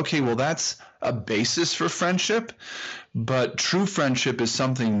together. Okay, well, that's a basis for friendship, but true friendship is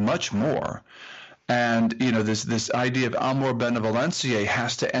something much more. And this idea of amor benevolentiae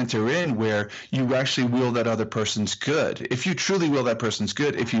has to enter in, where you actually will that other person's good. If you truly will that person's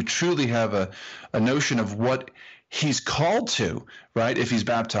good, if you truly have a notion of what he's called to, right, if he's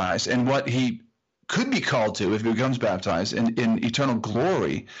baptized, and what he could be called to if he becomes baptized in eternal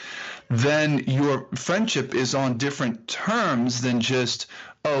glory, then your friendship is on different terms than just,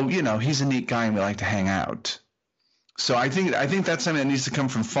 oh, he's a neat guy and we like to hang out. So I think that's something that needs to come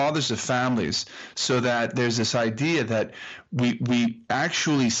from fathers of families, so that there's this idea that we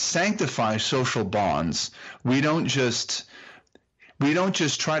actually sanctify social bonds. We don't just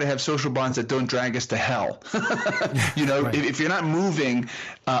try to have social bonds that don't drag us to hell. Right. If you're not moving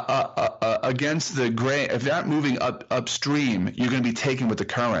against the grain, if you're not moving upstream, you're going to be taken with the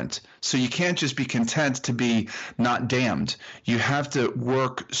current. So you can't just be content to be not damned. You have to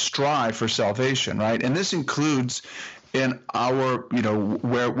strive for salvation, right? And this includes in our,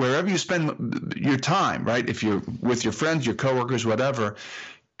 wherever you spend your time, right? If you're with your friends, your coworkers, whatever,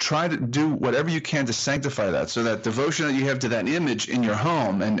 try to do whatever you can to sanctify that, so that devotion that you have to that image in your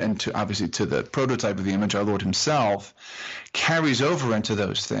home and to obviously to the prototype of the image, our Lord himself, carries over into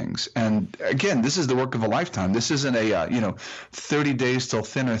those things. And again, this is the work of a lifetime. This isn't a 30 days till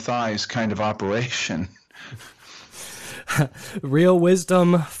thinner thighs kind of operation. Real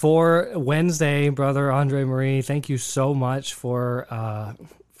wisdom for Wednesday, Brother Andre Marie. Thank you so much for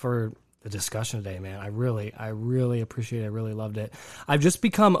the discussion today, man. I really appreciate it. I really loved it. I've just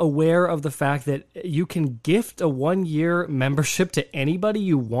become aware of the fact that you can gift a 1-year membership to anybody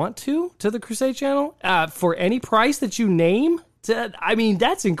you want to the Crusade Channel for any price that you name.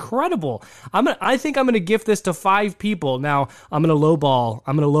 That's incredible. I think I'm gonna gift this to 5 people. Now I'm gonna lowball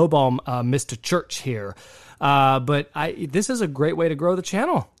Mr. Church here, but this is a great way to grow the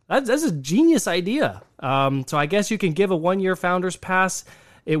channel. That's a genius idea. So I guess you can give a 1-year Founders Pass.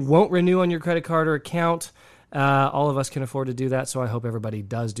 It won't renew on your credit card or account. All of us can afford to do that, so I hope everybody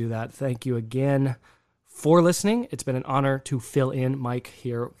does do that. Thank you again for listening. It's been an honor to fill in Mike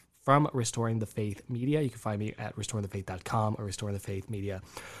here from Restoring the Faith Media. You can find me at restoringthefaith.com or Restoring the Faith Media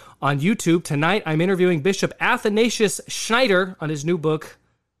on YouTube. Tonight, I'm interviewing Bishop Athanasius Schneider on his new book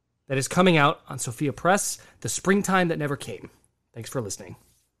that is coming out on Sophia Press, The Springtime That Never Came. Thanks for listening.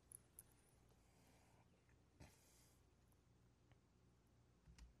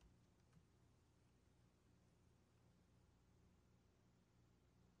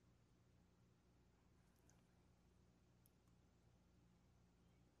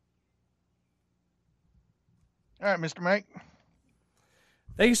 All right, Mr. Mike.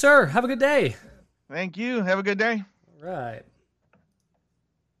 Thank you, sir. Have a good day. Thank you. Have a good day. All right.